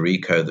Puerto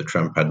Rico, the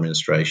Trump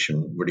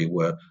administration really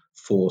were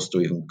forced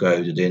or even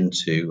goaded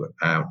into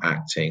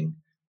acting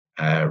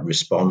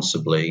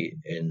responsibly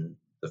in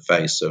the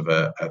face of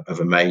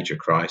a major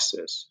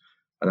crisis.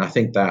 And I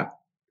think that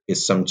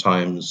is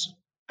sometimes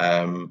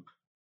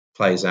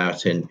plays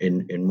out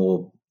in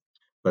more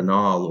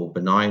banal or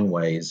benign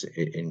ways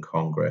in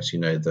Congress,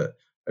 that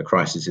a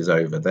crisis is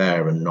over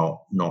there and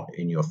not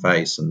in your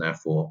face, and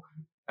therefore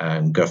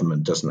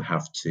government doesn't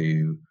have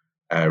to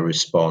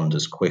respond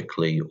as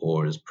quickly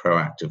or as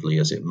proactively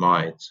as it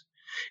might.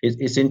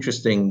 It's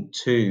interesting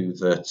too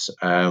that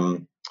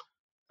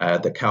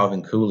that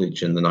Calvin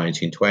Coolidge in the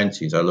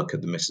 1920s, I look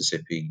at the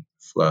Mississippi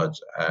flood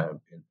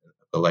in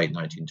the late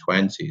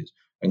 1920s,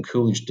 and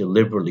Coolidge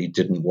deliberately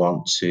didn't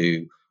want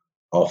to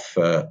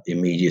offer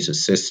immediate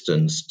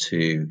assistance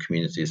to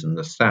communities in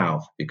the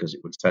South because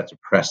it would set a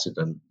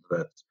precedent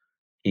that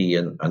he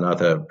and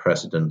other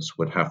presidents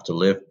would have to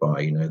live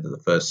by. That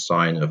the first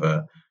sign of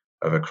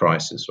a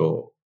crisis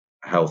or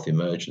health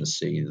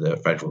emergency, the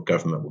federal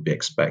government would be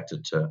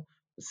expected to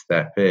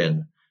step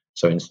in.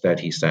 So instead,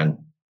 he sent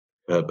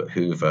Herbert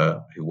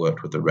Hoover, who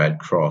worked with the Red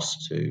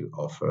Cross, to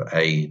offer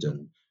aid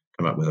and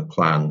come up with a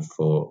plan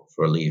for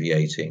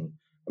alleviating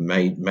a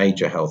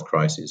major health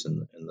crisis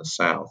in the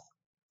South.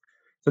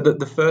 So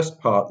the first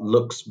part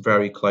looks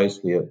very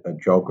closely at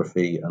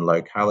geography and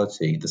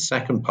locality. The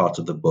second part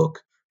of the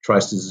book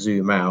tries to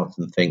zoom out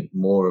and think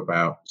more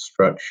about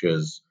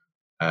structures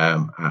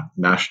at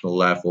national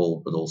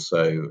level, but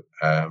also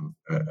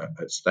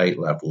at state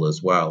level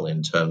as well,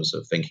 in terms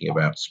of thinking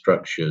about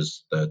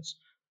structures that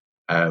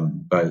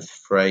both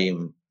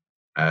frame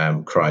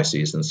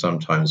crises, and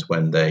sometimes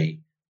when they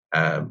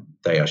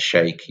are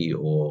shaky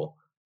or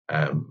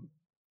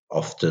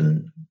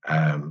often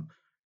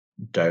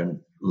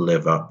don't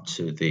live up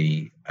to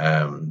the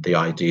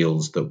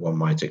ideals that one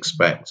might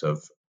expect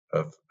of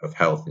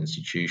health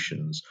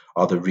institutions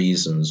are the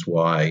reasons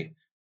why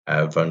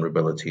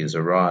vulnerabilities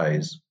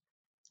arise.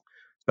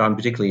 So I'm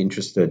particularly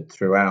interested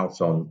throughout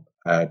on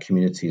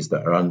communities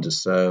that are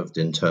underserved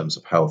in terms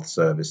of health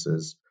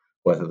services,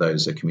 whether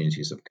those are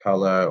communities of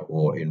colour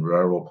or in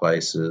rural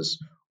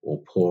places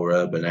or poor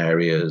urban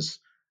areas,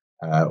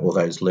 or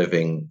those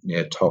living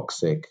near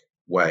toxic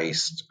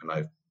waste. And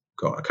I've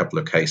got a couple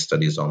of case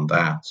studies on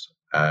that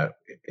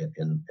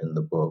in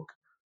the book.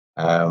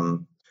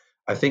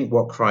 I think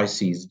what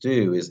crises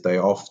do is they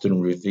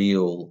often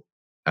reveal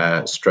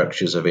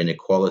structures of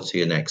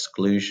inequality and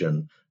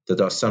exclusion that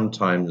are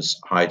sometimes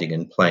hiding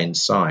in plain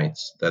sight.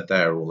 They're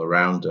there all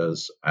around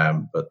us,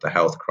 but the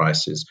health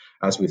crisis,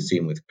 as we've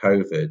seen with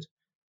COVID,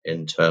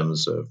 in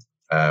terms of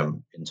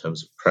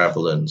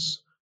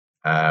prevalence,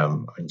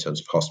 in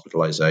terms of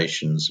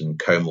hospitalizations and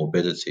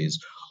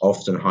comorbidities,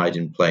 often hide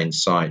in plain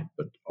sight,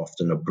 but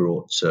often are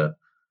brought to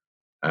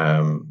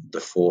the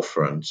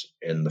forefront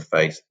in the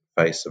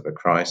face of a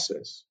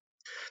crisis.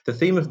 The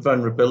theme of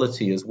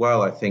vulnerability as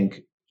well, I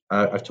think,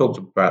 I've talked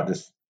about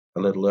this a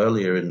little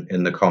earlier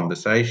in the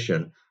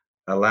conversation,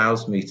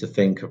 allows me to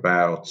think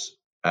about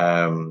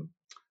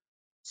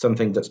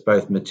something that's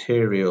both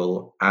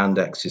material and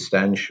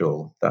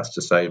existential. That's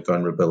to say,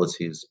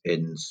 vulnerabilities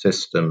in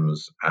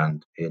systems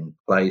and in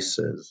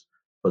places,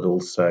 but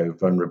also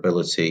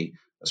vulnerability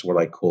as what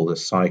I call a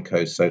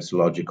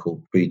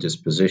psychosociological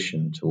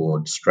predisposition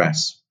towards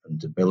stress and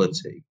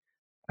debility.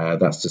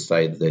 That's to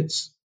say that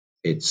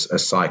it's a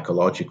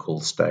psychological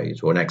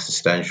state or an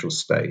existential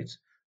state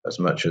as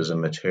much as a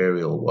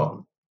material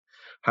one.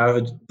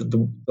 However,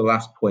 the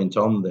last point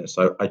on this,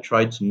 I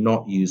tried to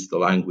not use the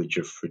language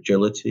of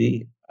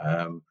fragility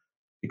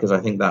because I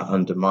think that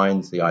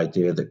undermines the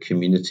idea that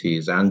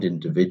communities and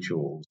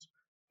individuals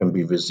can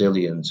be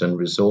resilient and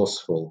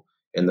resourceful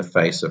in the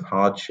face of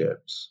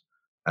hardships.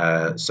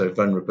 So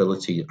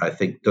vulnerability, I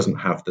think, doesn't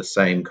have the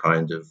same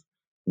kind of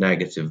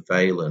negative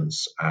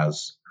valence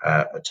as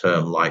a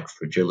term like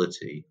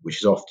fragility,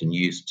 which is often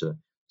used to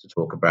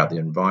talk about the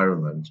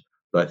environment.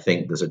 But I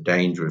think there's a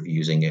danger of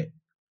using it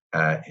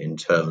in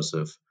terms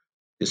of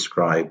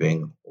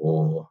describing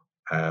or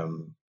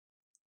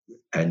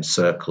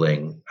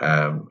encircling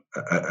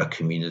a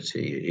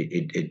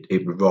community.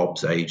 It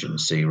robs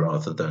agency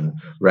rather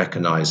than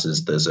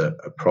recognizes there's a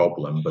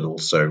problem, but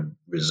also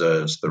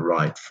reserves the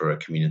right for a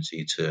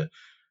community to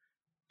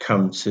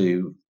come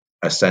to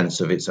a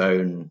sense of its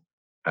own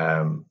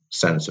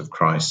sense of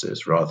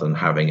crisis rather than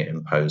having it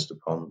imposed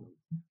upon them.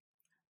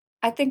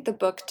 I think the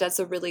book does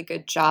a really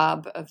good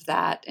job of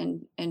that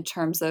in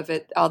terms of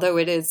it. Although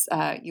it is,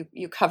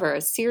 you cover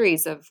a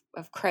series of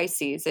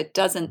crises, it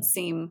does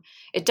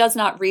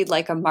not read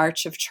like a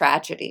march of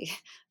tragedy,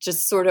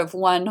 just sort of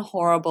one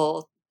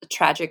horrible,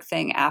 tragic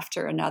thing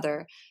after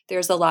another.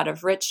 There's a lot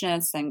of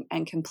richness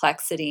and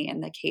complexity in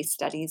the case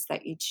studies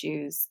that you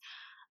choose.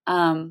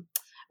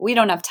 We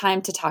don't have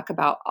time to talk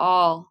about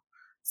all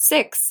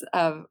 6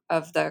 of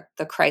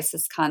the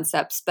crisis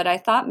concepts, but I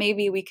thought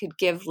maybe we could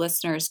give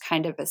listeners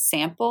kind of a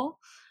sample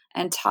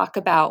and talk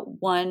about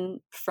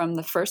one from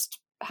the first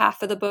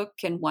half of the book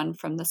and one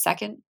from the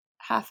second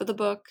half of the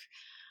book.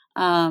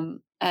 And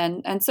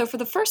so for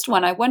the first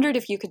one, I wondered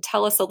if you could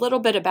tell us a little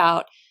bit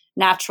about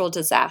natural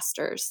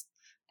disasters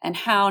and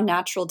how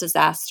natural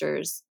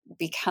disasters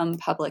become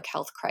public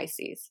health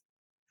crises.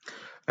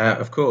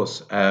 Of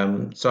course.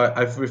 So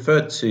I've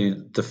referred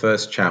to the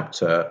first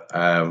chapter,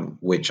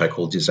 which I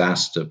call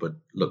Disaster, but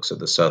looks at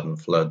the southern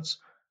floods,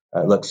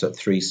 looks at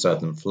 3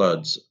 southern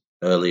floods.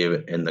 Earlier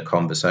in the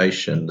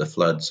conversation, the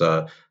floods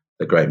are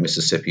the Great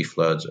Mississippi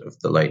Flood of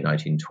the late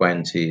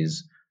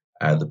 1920s,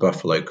 the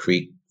Buffalo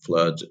Creek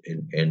Flood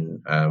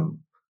in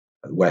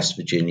West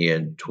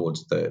Virginia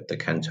towards the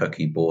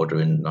Kentucky border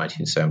in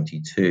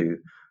 1972,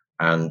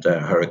 and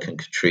Hurricane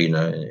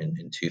Katrina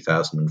in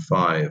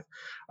 2005.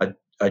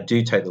 I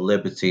do take the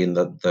liberty in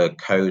the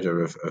coda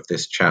of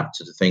this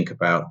chapter to think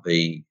about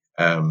the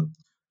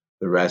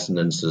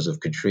resonances of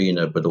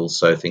Katrina, but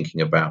also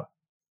thinking about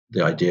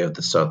the idea of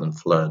the southern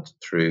flood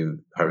through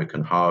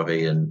Hurricane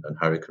Harvey and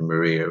Hurricane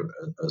Maria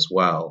as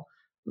well.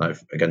 And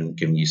I've again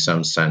given you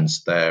some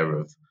sense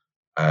there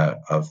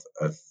of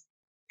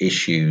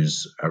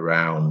issues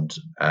around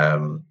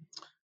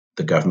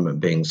the government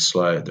being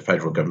slow, the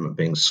federal government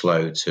being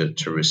slow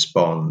to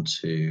respond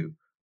to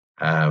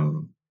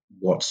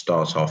what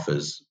start off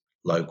as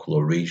local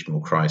or regional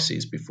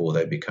crises before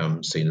they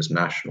become seen as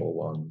national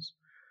ones.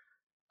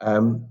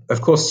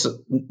 Of course,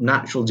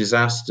 natural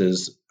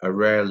disasters are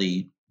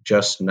rarely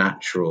just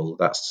natural.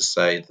 That's to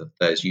say that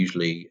there's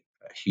usually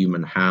a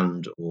human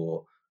hand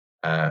or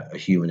a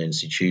human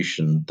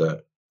institution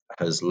that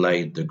has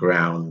laid the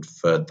ground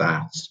for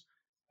that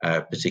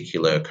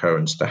particular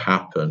occurrence to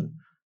happen.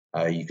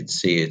 You could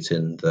see it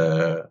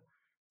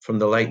from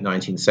the late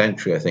 19th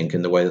century, I think,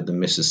 in the way that the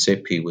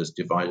Mississippi was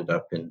divided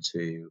up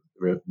into,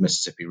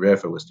 Mississippi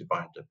River was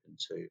divided up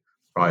into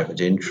private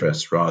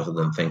interests rather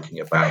than thinking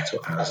about it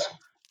as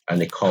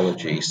an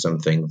ecology,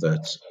 something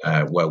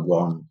that where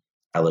one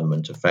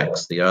element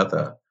affects the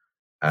other.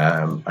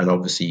 And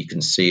obviously you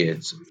can see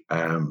it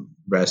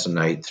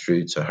resonate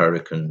through to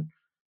Hurricane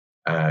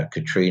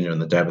Katrina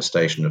and the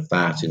devastation of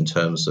that in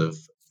terms of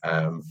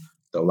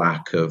the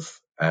lack of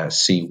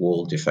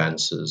seawall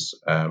defenses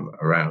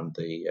around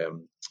the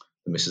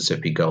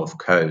Mississippi Gulf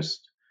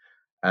Coast.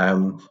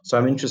 So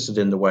I'm interested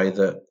in the way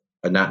that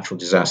a natural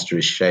disaster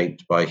is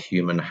shaped by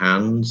human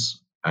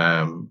hands,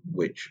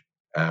 which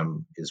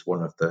is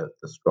one of the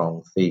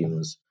strong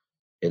themes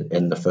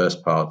in the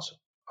first part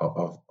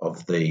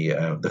of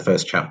the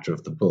first chapter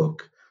of the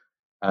book.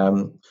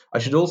 I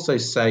should also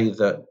say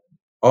that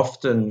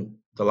often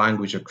the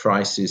language of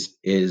crisis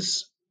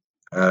is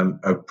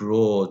a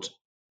broad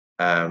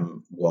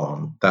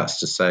one. That's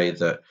to say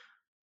that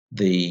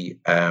the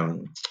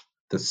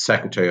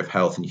Secretary of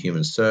Health and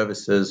Human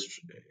Services,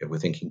 if we're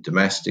thinking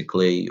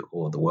domestically,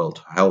 or the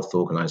World Health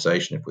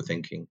Organization, if we're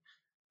thinking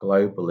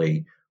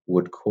globally,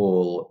 would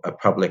call a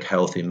public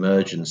health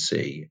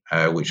emergency,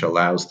 which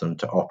allows them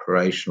to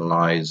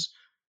operationalize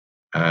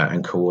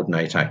and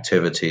coordinate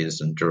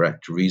activities and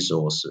direct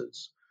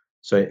resources.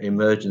 So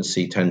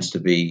emergency tends to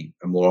be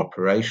a more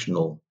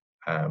operational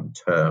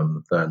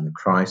term than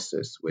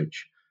crisis,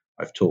 which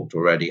I've talked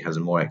already has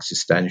a more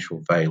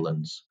existential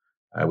valence,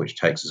 which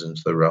takes us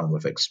into the realm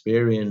of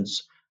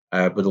experience,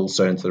 but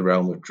also into the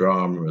realm of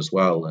drama as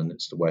well. And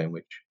it's the way in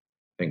which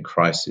I think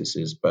crisis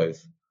is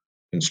both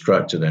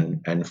constructed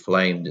and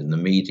inflamed in the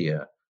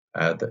media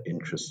that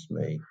interests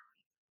me.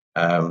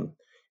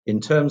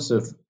 In terms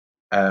of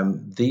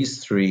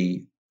these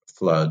three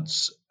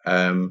floods,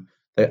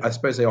 I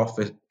suppose they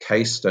offer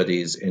case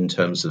studies in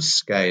terms of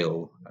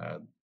scale.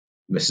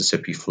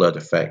 Mississippi flood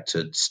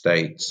affected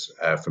states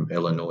from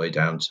Illinois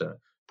down to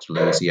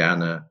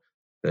Louisiana.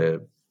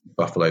 The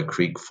Buffalo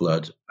Creek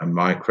flood, a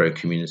micro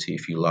community,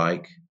 if you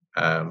like.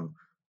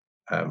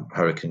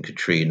 Hurricane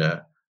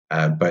Katrina,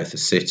 both a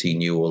city,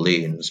 New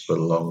Orleans, but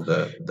along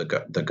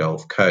the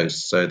Gulf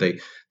Coast. So they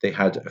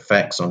had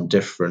effects on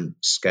different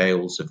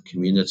scales of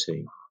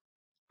community.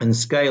 And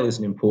scale is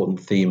an important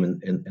theme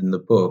in the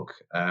book.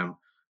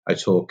 I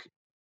talk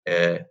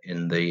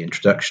in the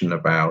introduction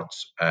about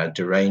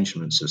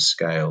derangements of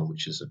scale,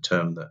 which is a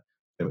term that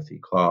Timothy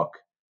Clark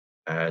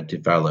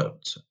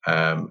developed,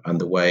 and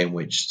the way in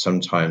which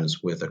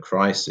sometimes with a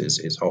crisis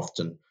it's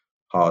often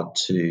hard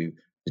to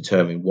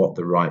determine what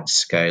the right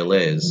scale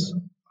is.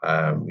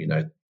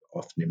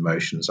 Often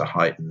emotions are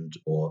heightened,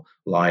 or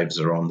lives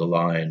are on the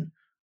line,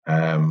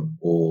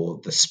 or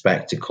the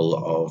spectacle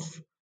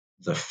of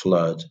the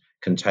flood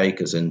can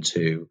take us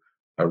into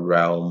a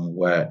realm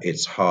where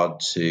it's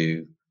hard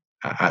to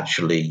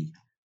actually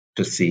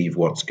perceive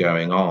what's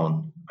going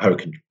on.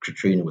 Hurricane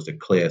Katrina was a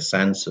clear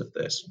sense of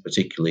this,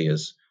 particularly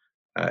as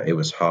it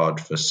was hard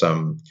for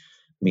some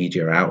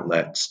media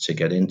outlets to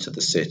get into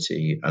the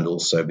city, and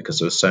also because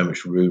there was so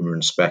much rumor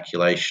and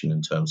speculation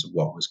in terms of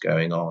what was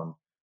going on.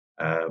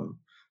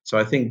 So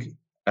I think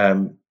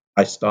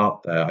I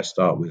start there. I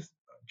start with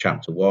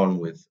chapter one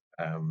with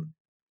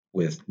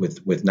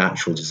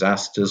natural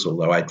disasters,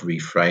 although I'd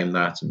reframe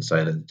that and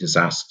say that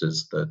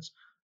disasters that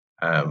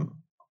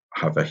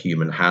have a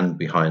human hand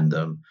behind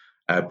them,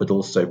 but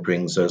also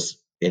brings us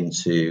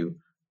into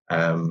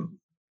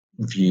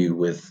view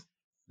with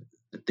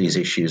these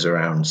issues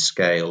around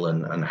scale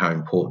and how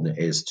important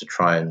it is to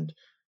try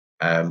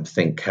and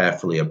think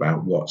carefully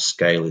about what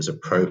scale is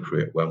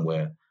appropriate when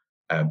we're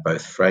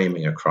both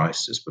framing a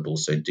crisis but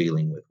also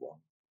dealing with one.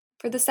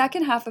 For the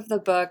second half of the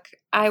book,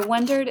 I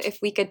wondered if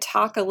we could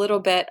talk a little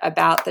bit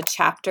about the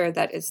chapter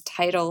that is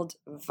titled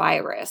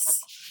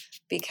Virus,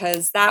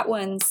 because that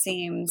one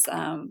seems,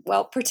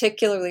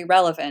 particularly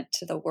relevant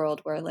to the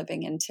world we're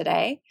living in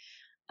today.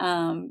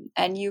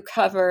 And you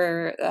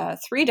cover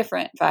three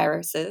different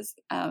viruses,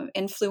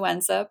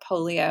 influenza,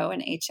 polio,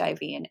 and HIV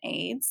and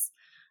AIDS.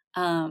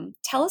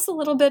 Tell us a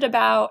little bit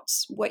about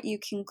what you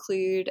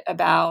conclude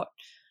about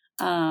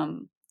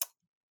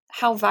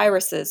how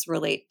viruses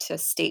relate to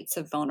states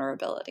of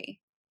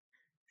vulnerability.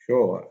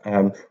 Sure.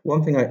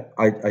 One thing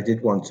I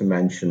did want to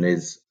mention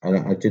is, and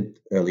I did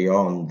early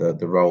on,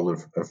 the role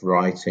of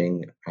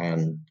writing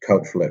and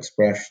cultural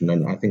expression.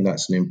 And I think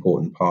that's an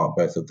important part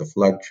both of the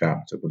flood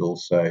chapter, but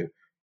also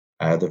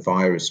the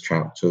virus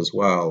chapter as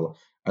well.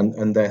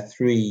 And there are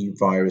three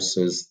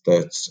viruses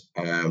that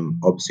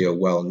obviously are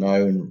well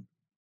known,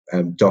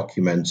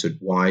 documented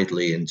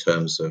widely in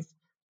terms of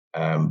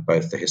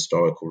both the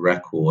historical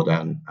record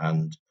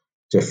and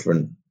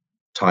different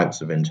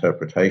types of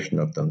interpretation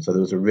of them. So there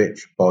was a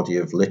rich body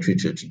of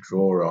literature to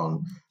draw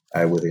on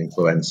with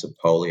influenza,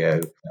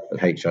 polio, and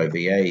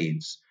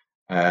HIV/AIDS.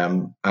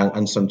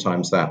 And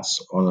sometimes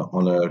that's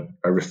on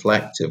a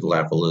reflective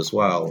level as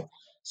well.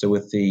 So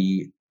with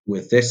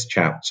this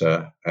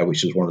chapter,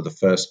 which is one of the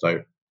first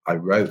I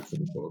wrote for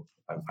the book,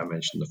 I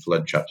mentioned the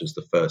flood chapter is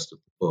the first of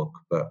the book,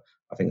 but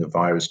I think the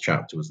virus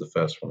chapter was the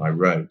first one I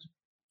wrote.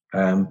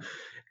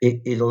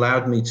 It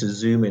allowed me to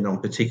zoom in on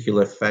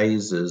particular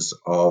phases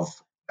of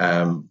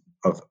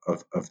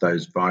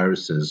those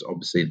viruses.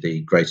 Obviously,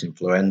 the Great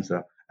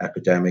Influenza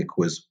epidemic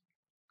was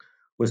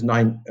was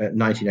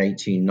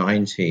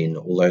 1918-19,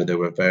 although there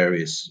were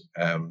various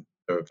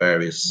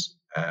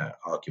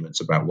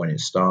arguments about when it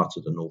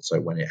started and also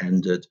when it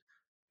ended.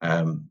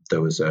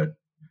 There was a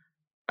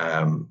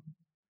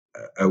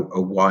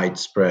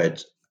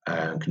widespread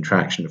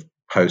contraction of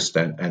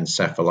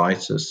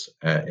post-encephalitis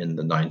in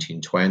the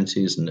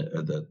 1920s, and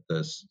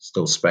there's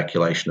still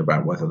speculation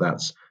about whether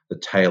that's the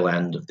tail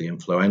end of the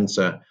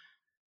influenza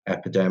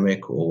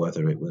epidemic or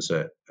whether it was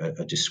a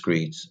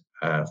discrete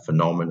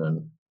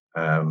phenomenon.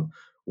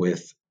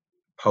 With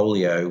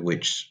polio,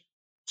 which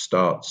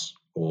starts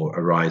or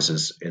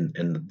arises in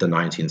the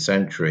 19th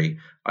century,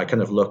 I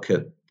kind of look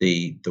at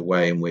the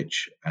way in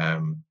which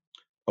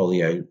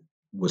polio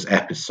was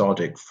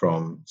episodic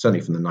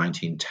certainly from the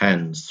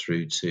 1910s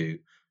through to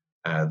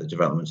the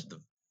development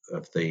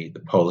of the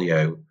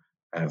polio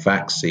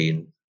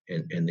vaccine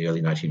in the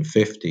early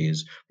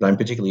 1950s. But I'm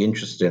particularly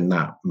interested in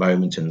that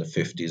moment in the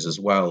 50s as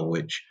well,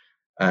 which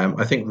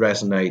I think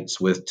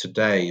resonates with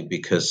today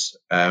because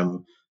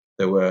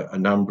there were a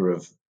number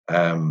of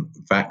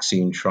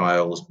vaccine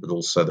trials, but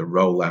also the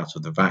rollout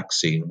of the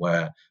vaccine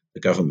where the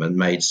government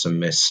made some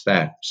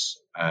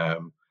missteps,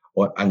 and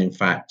in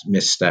fact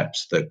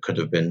missteps that could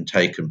have been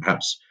taken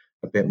perhaps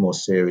a bit more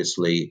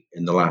seriously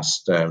in the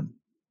last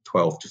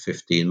 12 to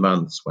 15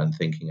 months when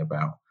thinking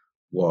about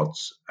what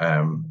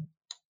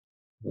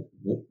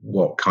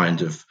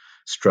kind of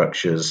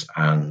structures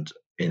and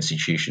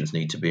institutions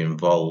need to be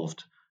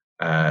involved,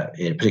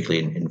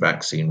 particularly in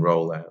vaccine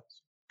rollouts.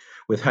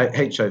 With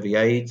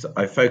HIV/AIDS,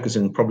 I focus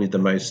in probably the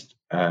most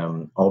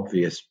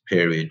obvious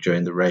period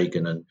during the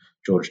Reagan and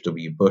George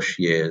W. Bush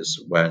years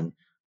when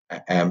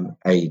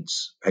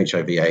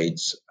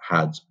HIV/AIDS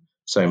had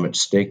so much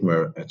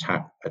stigma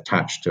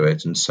attached to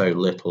it and so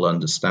little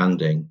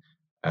understanding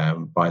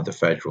by the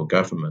federal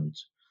government.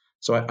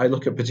 So I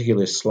look at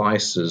particular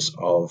slices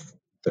of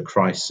the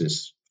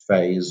crisis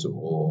phase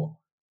or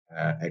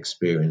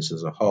experience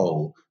as a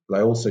whole, but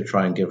I also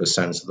try and give a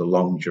sense of the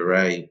longue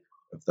durée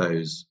of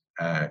those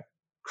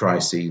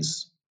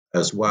crises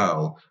as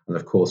well. And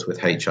of course, with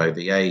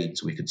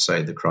HIV/AIDS, we could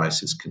say the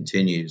crisis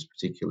continues,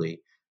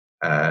 particularly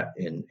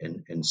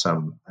in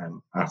some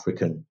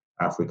African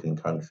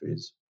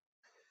countries.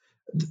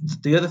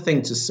 The other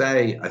thing to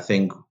say, I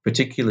think,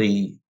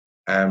 particularly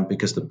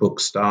because the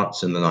book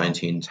starts in the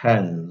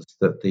 1910s,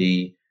 that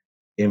the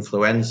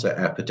influenza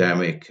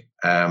epidemic,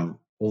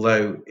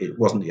 although it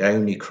wasn't the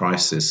only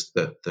crisis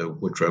that the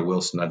Woodrow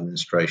Wilson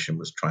administration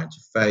was trying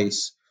to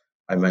face.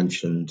 I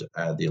mentioned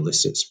the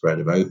illicit spread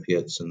of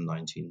opiates in the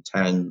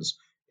 1910s,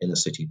 inner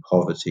city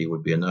poverty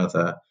would be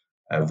another,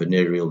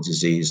 venereal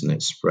disease and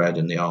its spread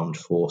in the armed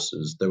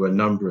forces. There were a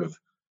number of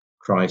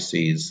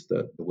crises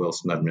that the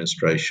Wilson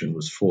administration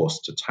was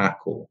forced to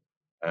tackle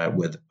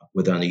with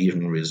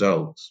uneven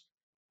results.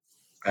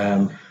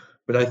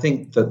 But I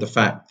think that the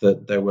fact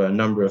that there were a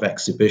number of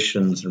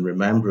exhibitions and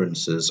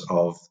remembrances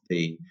of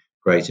the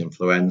great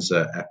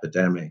influenza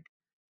epidemic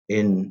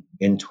in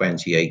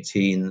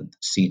 2018,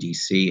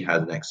 CDC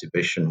had an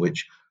exhibition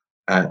which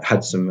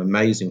had some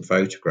amazing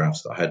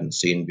photographs that I hadn't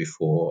seen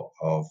before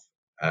of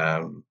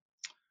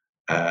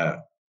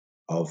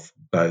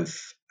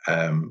both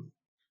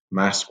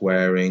mask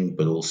wearing,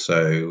 but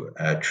also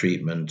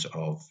treatment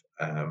of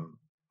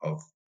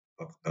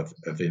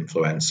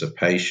influenza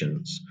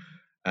patients.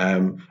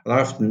 And I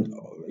often,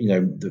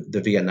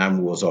 the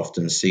Vietnam War is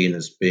often seen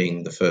as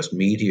being the first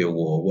media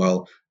war.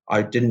 Well,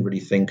 I didn't really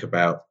think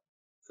about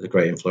the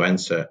great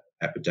influenza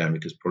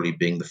epidemic as probably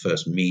being the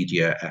first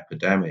media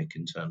epidemic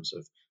in terms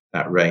of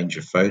that range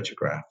of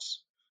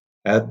photographs.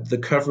 The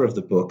cover of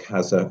the book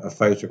has a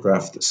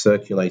photograph that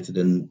circulated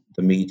in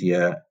the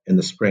media in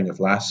the spring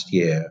of last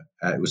year.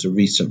 It was a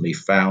recently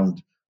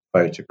found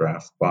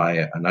photograph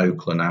by an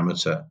Oakland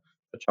amateur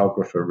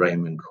photographer,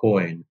 Raymond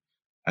Coyne,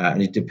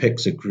 and it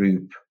depicts a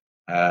group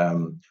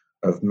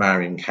of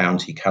Marin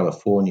County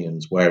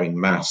Californians wearing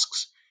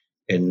masks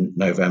in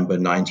November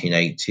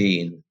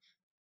 1918.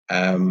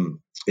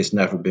 It's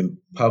never been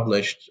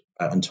published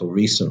until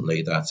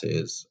recently, that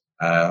is.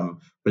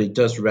 But it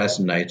does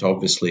resonate,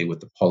 obviously,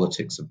 with the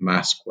politics of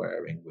mask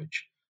wearing,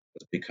 which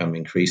has become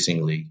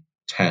increasingly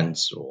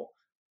tense, or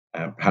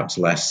perhaps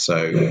less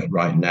so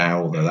right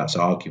now, although that's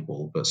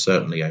arguable, but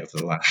certainly over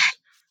the last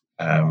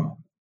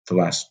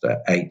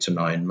 8 to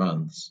 9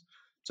 months.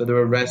 So there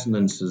are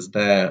resonances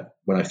there.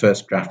 When I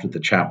first drafted the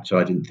chapter,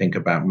 I didn't think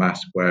about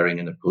mask wearing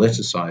in a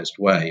politicized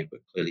way,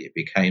 but clearly it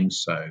became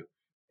so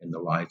in the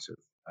light of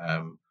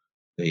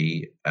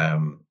the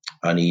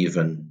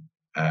uneven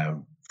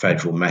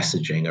federal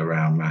messaging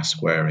around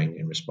mask wearing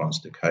in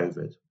response to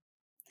COVID.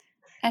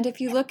 And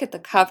if you look at the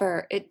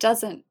cover, it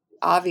doesn't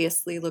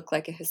obviously look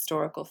like a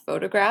historical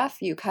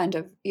photograph. You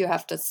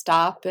have to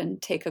stop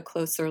and take a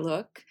closer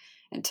look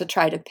and to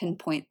try to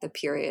pinpoint the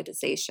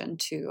periodization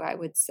too, I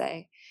would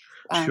say.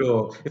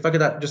 Sure. If I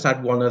could just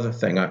add one other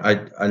thing,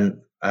 I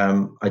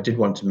did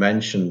want to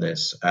mention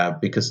this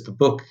because the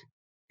book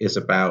is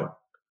about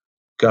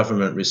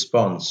government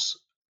response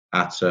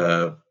at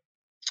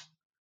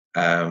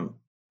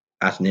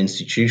an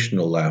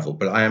institutional level,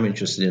 but I am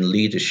interested in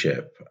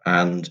leadership.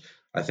 And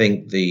I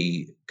think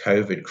the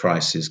COVID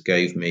crisis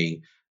gave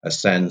me a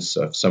sense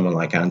of someone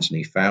like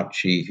Anthony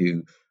Fauci,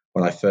 who,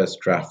 when I first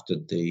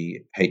drafted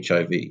the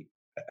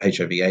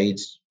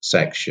HIV/AIDS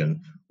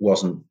section,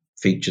 wasn't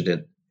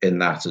featured in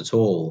that at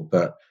all.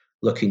 But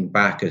looking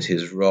back at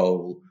his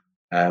role,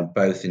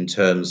 both in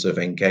terms of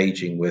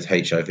engaging with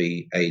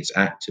HIV/AIDS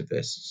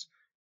activists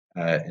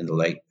in the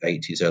late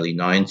 80s, early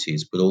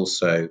 90s, but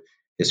also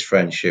his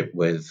friendship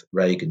with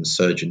Reagan's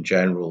Surgeon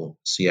General,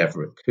 C.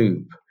 Everett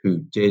Koop, who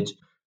did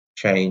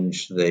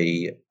change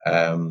the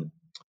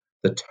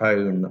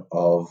tone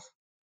of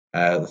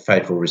the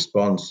federal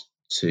response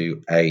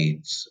to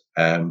AIDS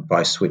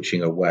by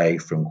switching away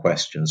from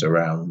questions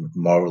around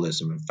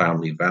moralism and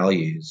family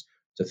values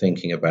to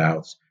thinking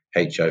about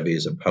HIV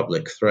as a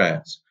public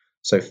threat.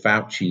 So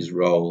Fauci's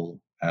role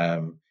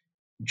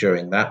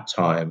during that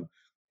time,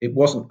 it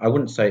wasn't, I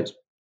wouldn't say it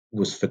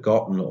was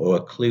forgotten or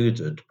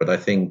occluded, but I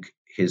think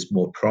his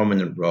more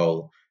prominent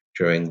role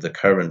during the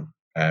current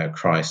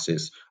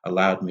crisis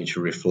allowed me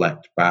to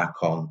reflect back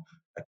on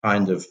a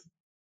kind of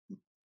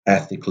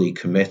ethically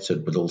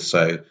committed, but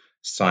also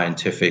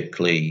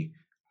scientifically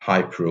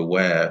hyper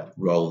aware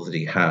role that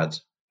he had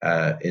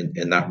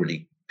in that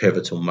really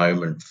pivotal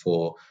moment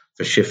for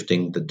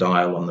shifting the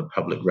dial on the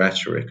public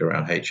rhetoric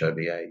around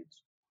HIV/AIDS.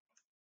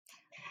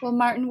 Well,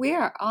 Martin, we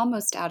are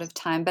almost out of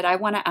time, but I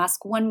want to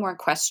ask one more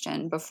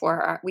question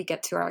before we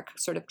get to our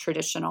sort of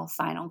traditional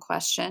final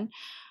question.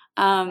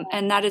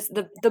 And that is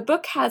the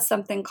book has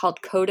something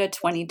called Coda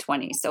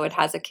 2020. So it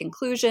has a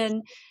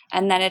conclusion,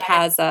 and then it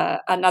has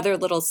another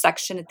little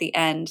section at the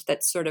end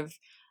that sort of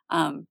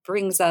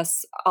brings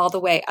us all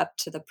the way up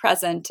to the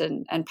present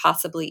and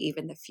possibly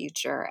even the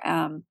future.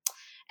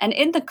 And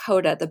in the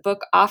Coda, the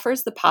book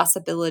offers the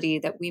possibility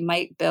that we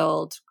might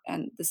build,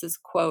 and this is a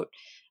quote,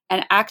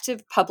 an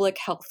active public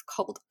health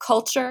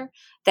culture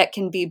that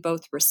can be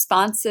both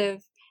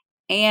responsive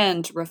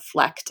and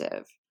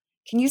reflective.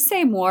 Can you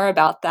say more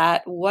about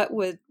that? What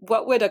would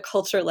a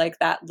culture like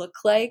that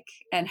look like,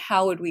 and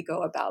how would we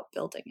go about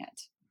building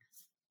it?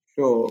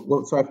 Sure.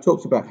 Well, so I've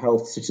talked about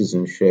health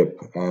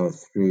citizenship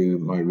through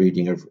my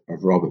reading of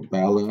Robert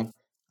Bella.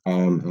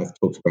 I've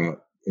talked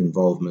about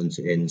involvement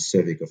in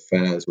civic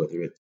affairs,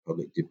 whether it's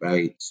public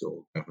debates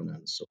or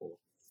governance or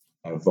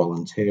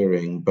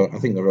volunteering. But I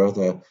think there are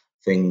other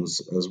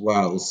things as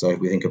well. So if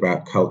we think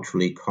about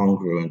culturally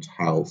congruent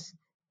health,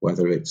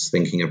 whether it's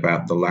thinking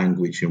about the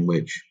language in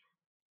which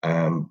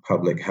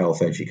public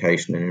health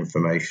education and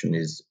information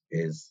is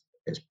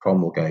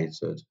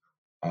promulgated,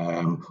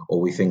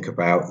 or we think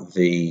about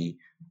the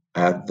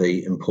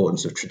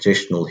importance of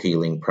traditional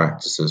healing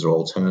practices or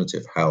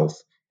alternative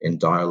health in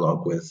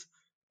dialogue with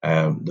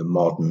the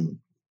modern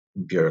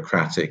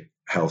bureaucratic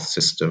health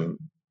system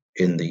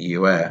in the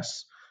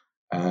US.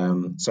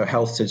 So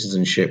health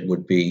citizenship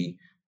would be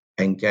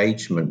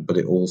engagement, but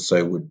it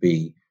also would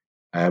be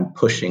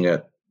pushing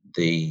at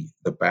the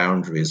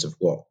boundaries of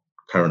what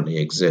currently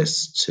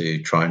exists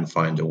to try and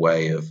find a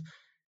way of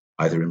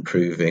either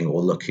improving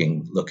or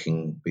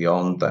looking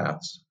beyond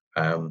that.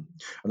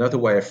 Another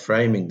way of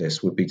framing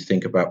this would be to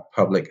think about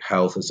public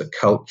health as a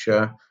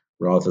culture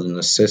rather than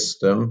a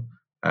system,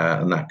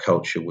 and that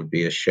culture would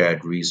be a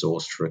shared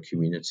resource for a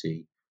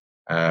community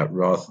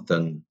rather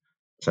than,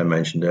 as I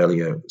mentioned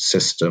earlier,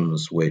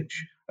 systems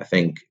which I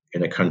think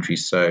in a country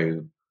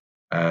so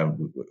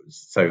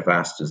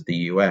vast as the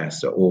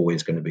US are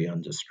always going to be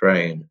under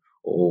strain,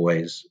 or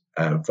always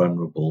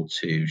vulnerable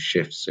to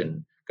shifts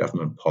in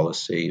government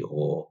policy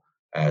or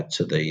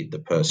to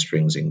the purse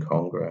strings in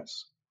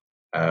Congress.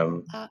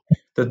 The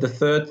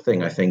third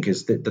thing I think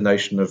is the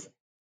notion of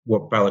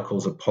what Bella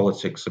calls a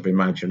politics of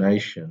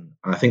imagination.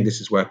 And I think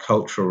this is where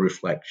cultural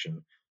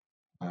reflection,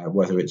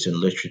 whether it's in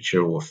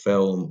literature or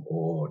film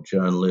or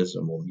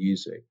journalism or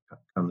music,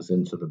 comes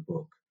into the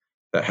book,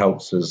 that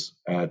helps us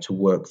to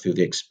work through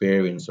the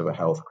experience of a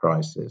health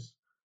crisis,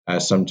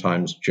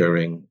 sometimes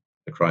during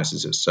the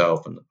crisis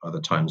itself and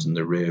other times in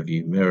the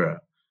rearview mirror.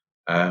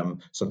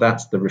 So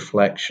that's the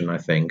reflection, I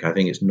think. I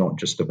think it's not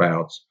just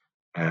about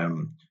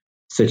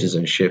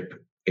citizenship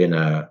in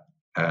a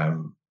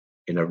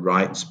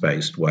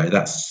rights-based way.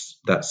 That's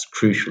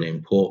crucially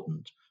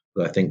important.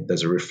 But I think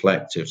there's a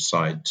reflective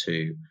side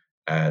to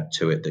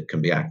it that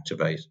can be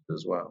activated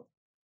as well.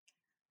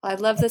 I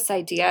love this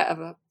idea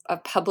of a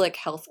public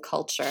health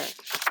culture,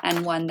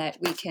 and one that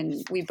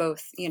we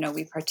both,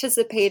 we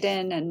participate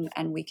in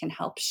and we can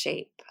help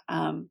shape.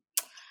 I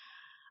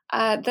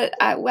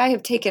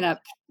have taken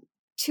up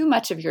too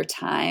much of your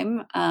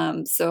time,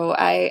 so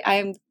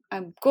I'm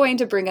going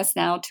to bring us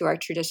now to our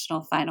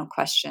traditional final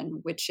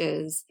question, which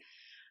is,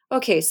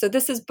 okay, so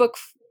this is book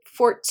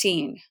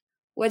 14.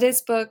 What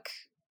is book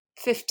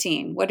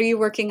 15? What are you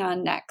working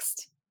on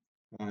next?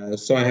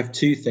 So I have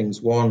two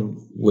things.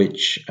 One,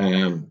 which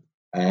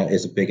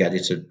is a big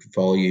edited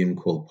volume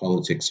called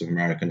Politics of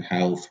American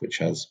Health, which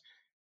has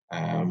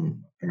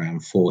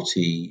around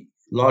 40,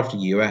 largely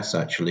US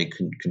actually,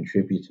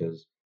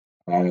 contributors,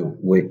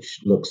 which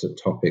looks at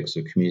topics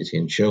of community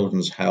and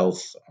children's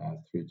health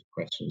through to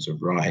questions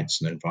of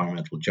rights and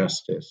environmental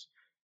justice.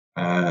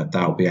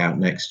 That will be out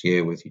next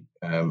year with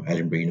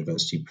Edinburgh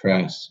University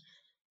Press.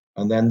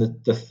 And then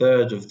the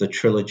third of the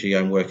trilogy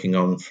I'm working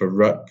on for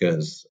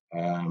Rutgers,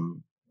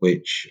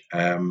 which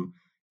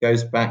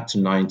goes back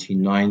to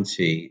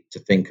 1990 to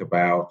think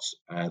about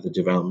the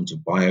development of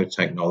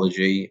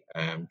biotechnology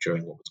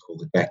during what was called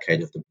the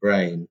decade of the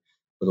brain,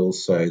 but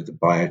also the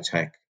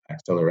biotech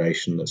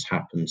acceleration that's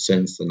happened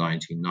since the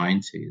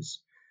 1990s.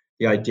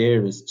 The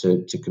idea is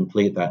to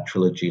complete that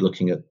trilogy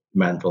looking at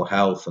mental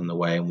health and the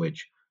way in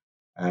which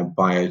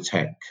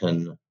biotech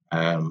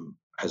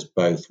has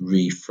both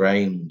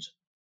reframed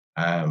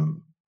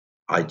um,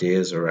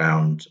 ideas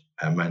around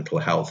mental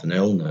health and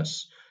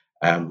illness,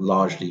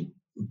 largely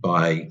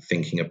by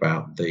thinking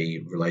about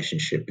the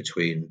relationship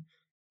between,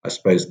 I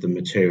suppose, the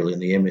material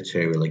and the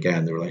immaterial.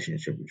 Again, the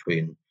relationship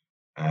between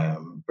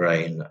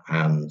brain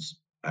and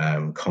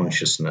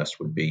consciousness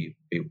would be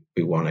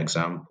one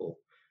example.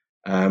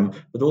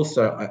 But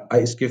also,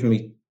 it's given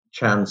me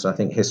chance. I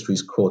think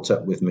history's caught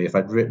up with me. If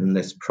I'd written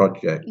this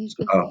project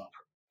up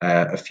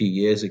a few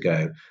years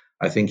ago,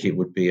 I think it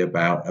would be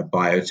about a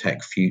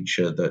biotech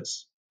future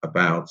that's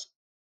about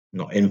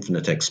not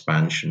infinite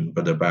expansion,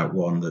 but about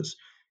one that's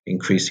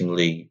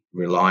increasingly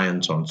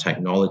reliant on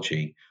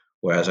technology.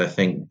 Whereas I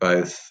think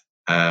both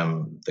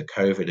the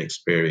COVID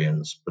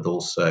experience, but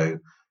also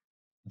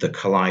the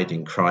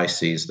colliding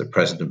crises that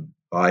President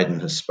Biden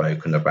has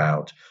spoken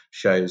about,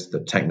 shows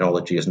that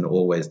technology isn't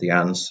always the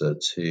answer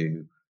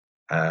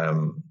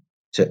um,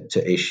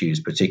 to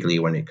issues, particularly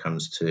when it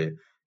comes to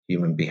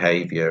human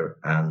behavior.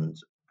 And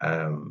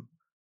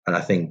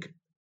I think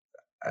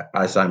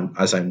as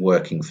I'm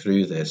working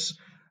through this,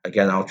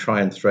 again, I'll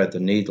try and thread the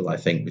needle. I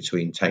think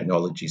between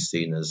technology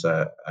seen as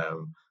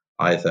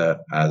either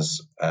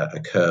as a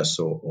curse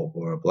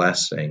or a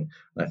blessing.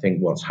 And I think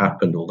what's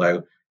happened,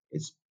 although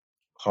it's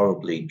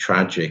horribly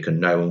tragic and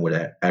no one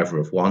would ever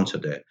have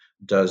wanted it,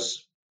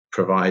 does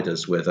provide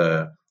us with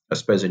I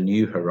suppose, a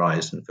new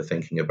horizon for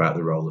thinking about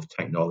the role of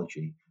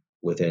technology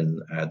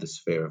within the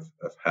sphere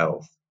of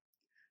health.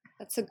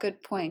 That's a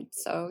good point.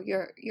 So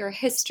your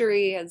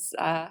history is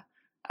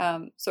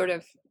sort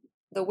of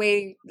the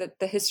way that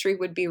the history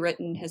would be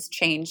written has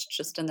changed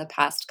just in the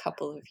past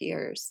couple of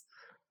years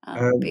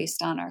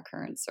based on our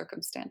current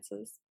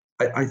circumstances.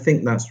 I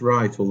think that's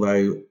right,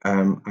 although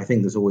I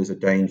think there's always a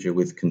danger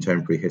with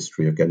contemporary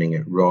history of getting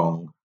it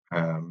wrong.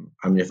 I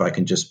mean, if I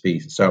can just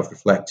be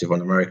self-reflective on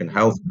American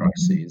health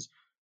crises,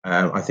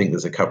 I think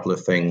there's a couple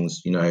of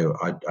things.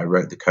 I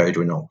wrote the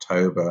coda in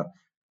October.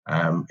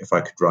 If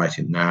I could write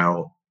it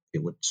now,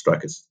 it would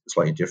strike a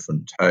slightly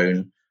different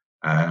tone,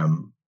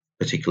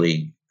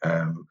 particularly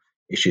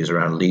issues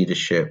around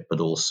leadership, but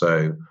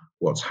also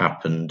what's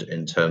happened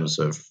in terms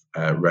of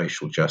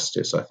racial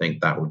justice. I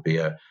think that would be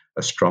a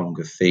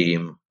stronger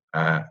theme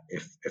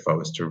if I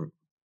was to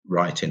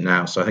write it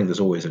now. So I think there's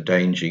always a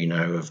danger,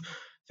 of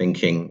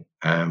thinking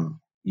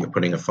you're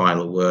putting a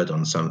final word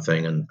on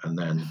something, and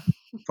then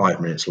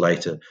 5 minutes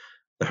later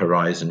the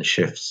horizon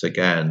shifts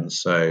again.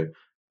 So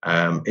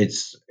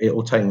it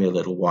will take me a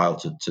little while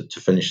to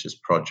finish this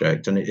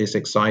project, and it is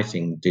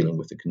exciting dealing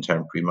with the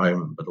contemporary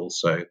moment, but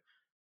also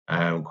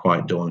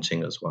quite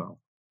daunting as well.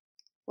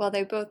 Well,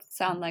 they both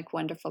sound like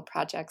wonderful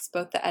projects,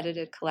 both the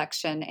edited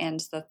collection and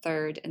the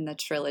third in the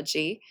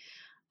trilogy.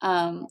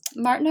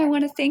 Martin, I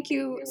want to thank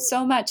you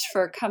so much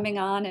for coming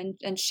on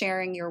and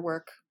sharing your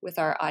work with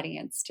our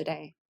audience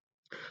today.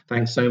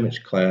 Thanks so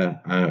much, Claire.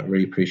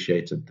 Really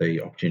appreciated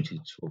the opportunity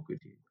to talk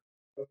with you.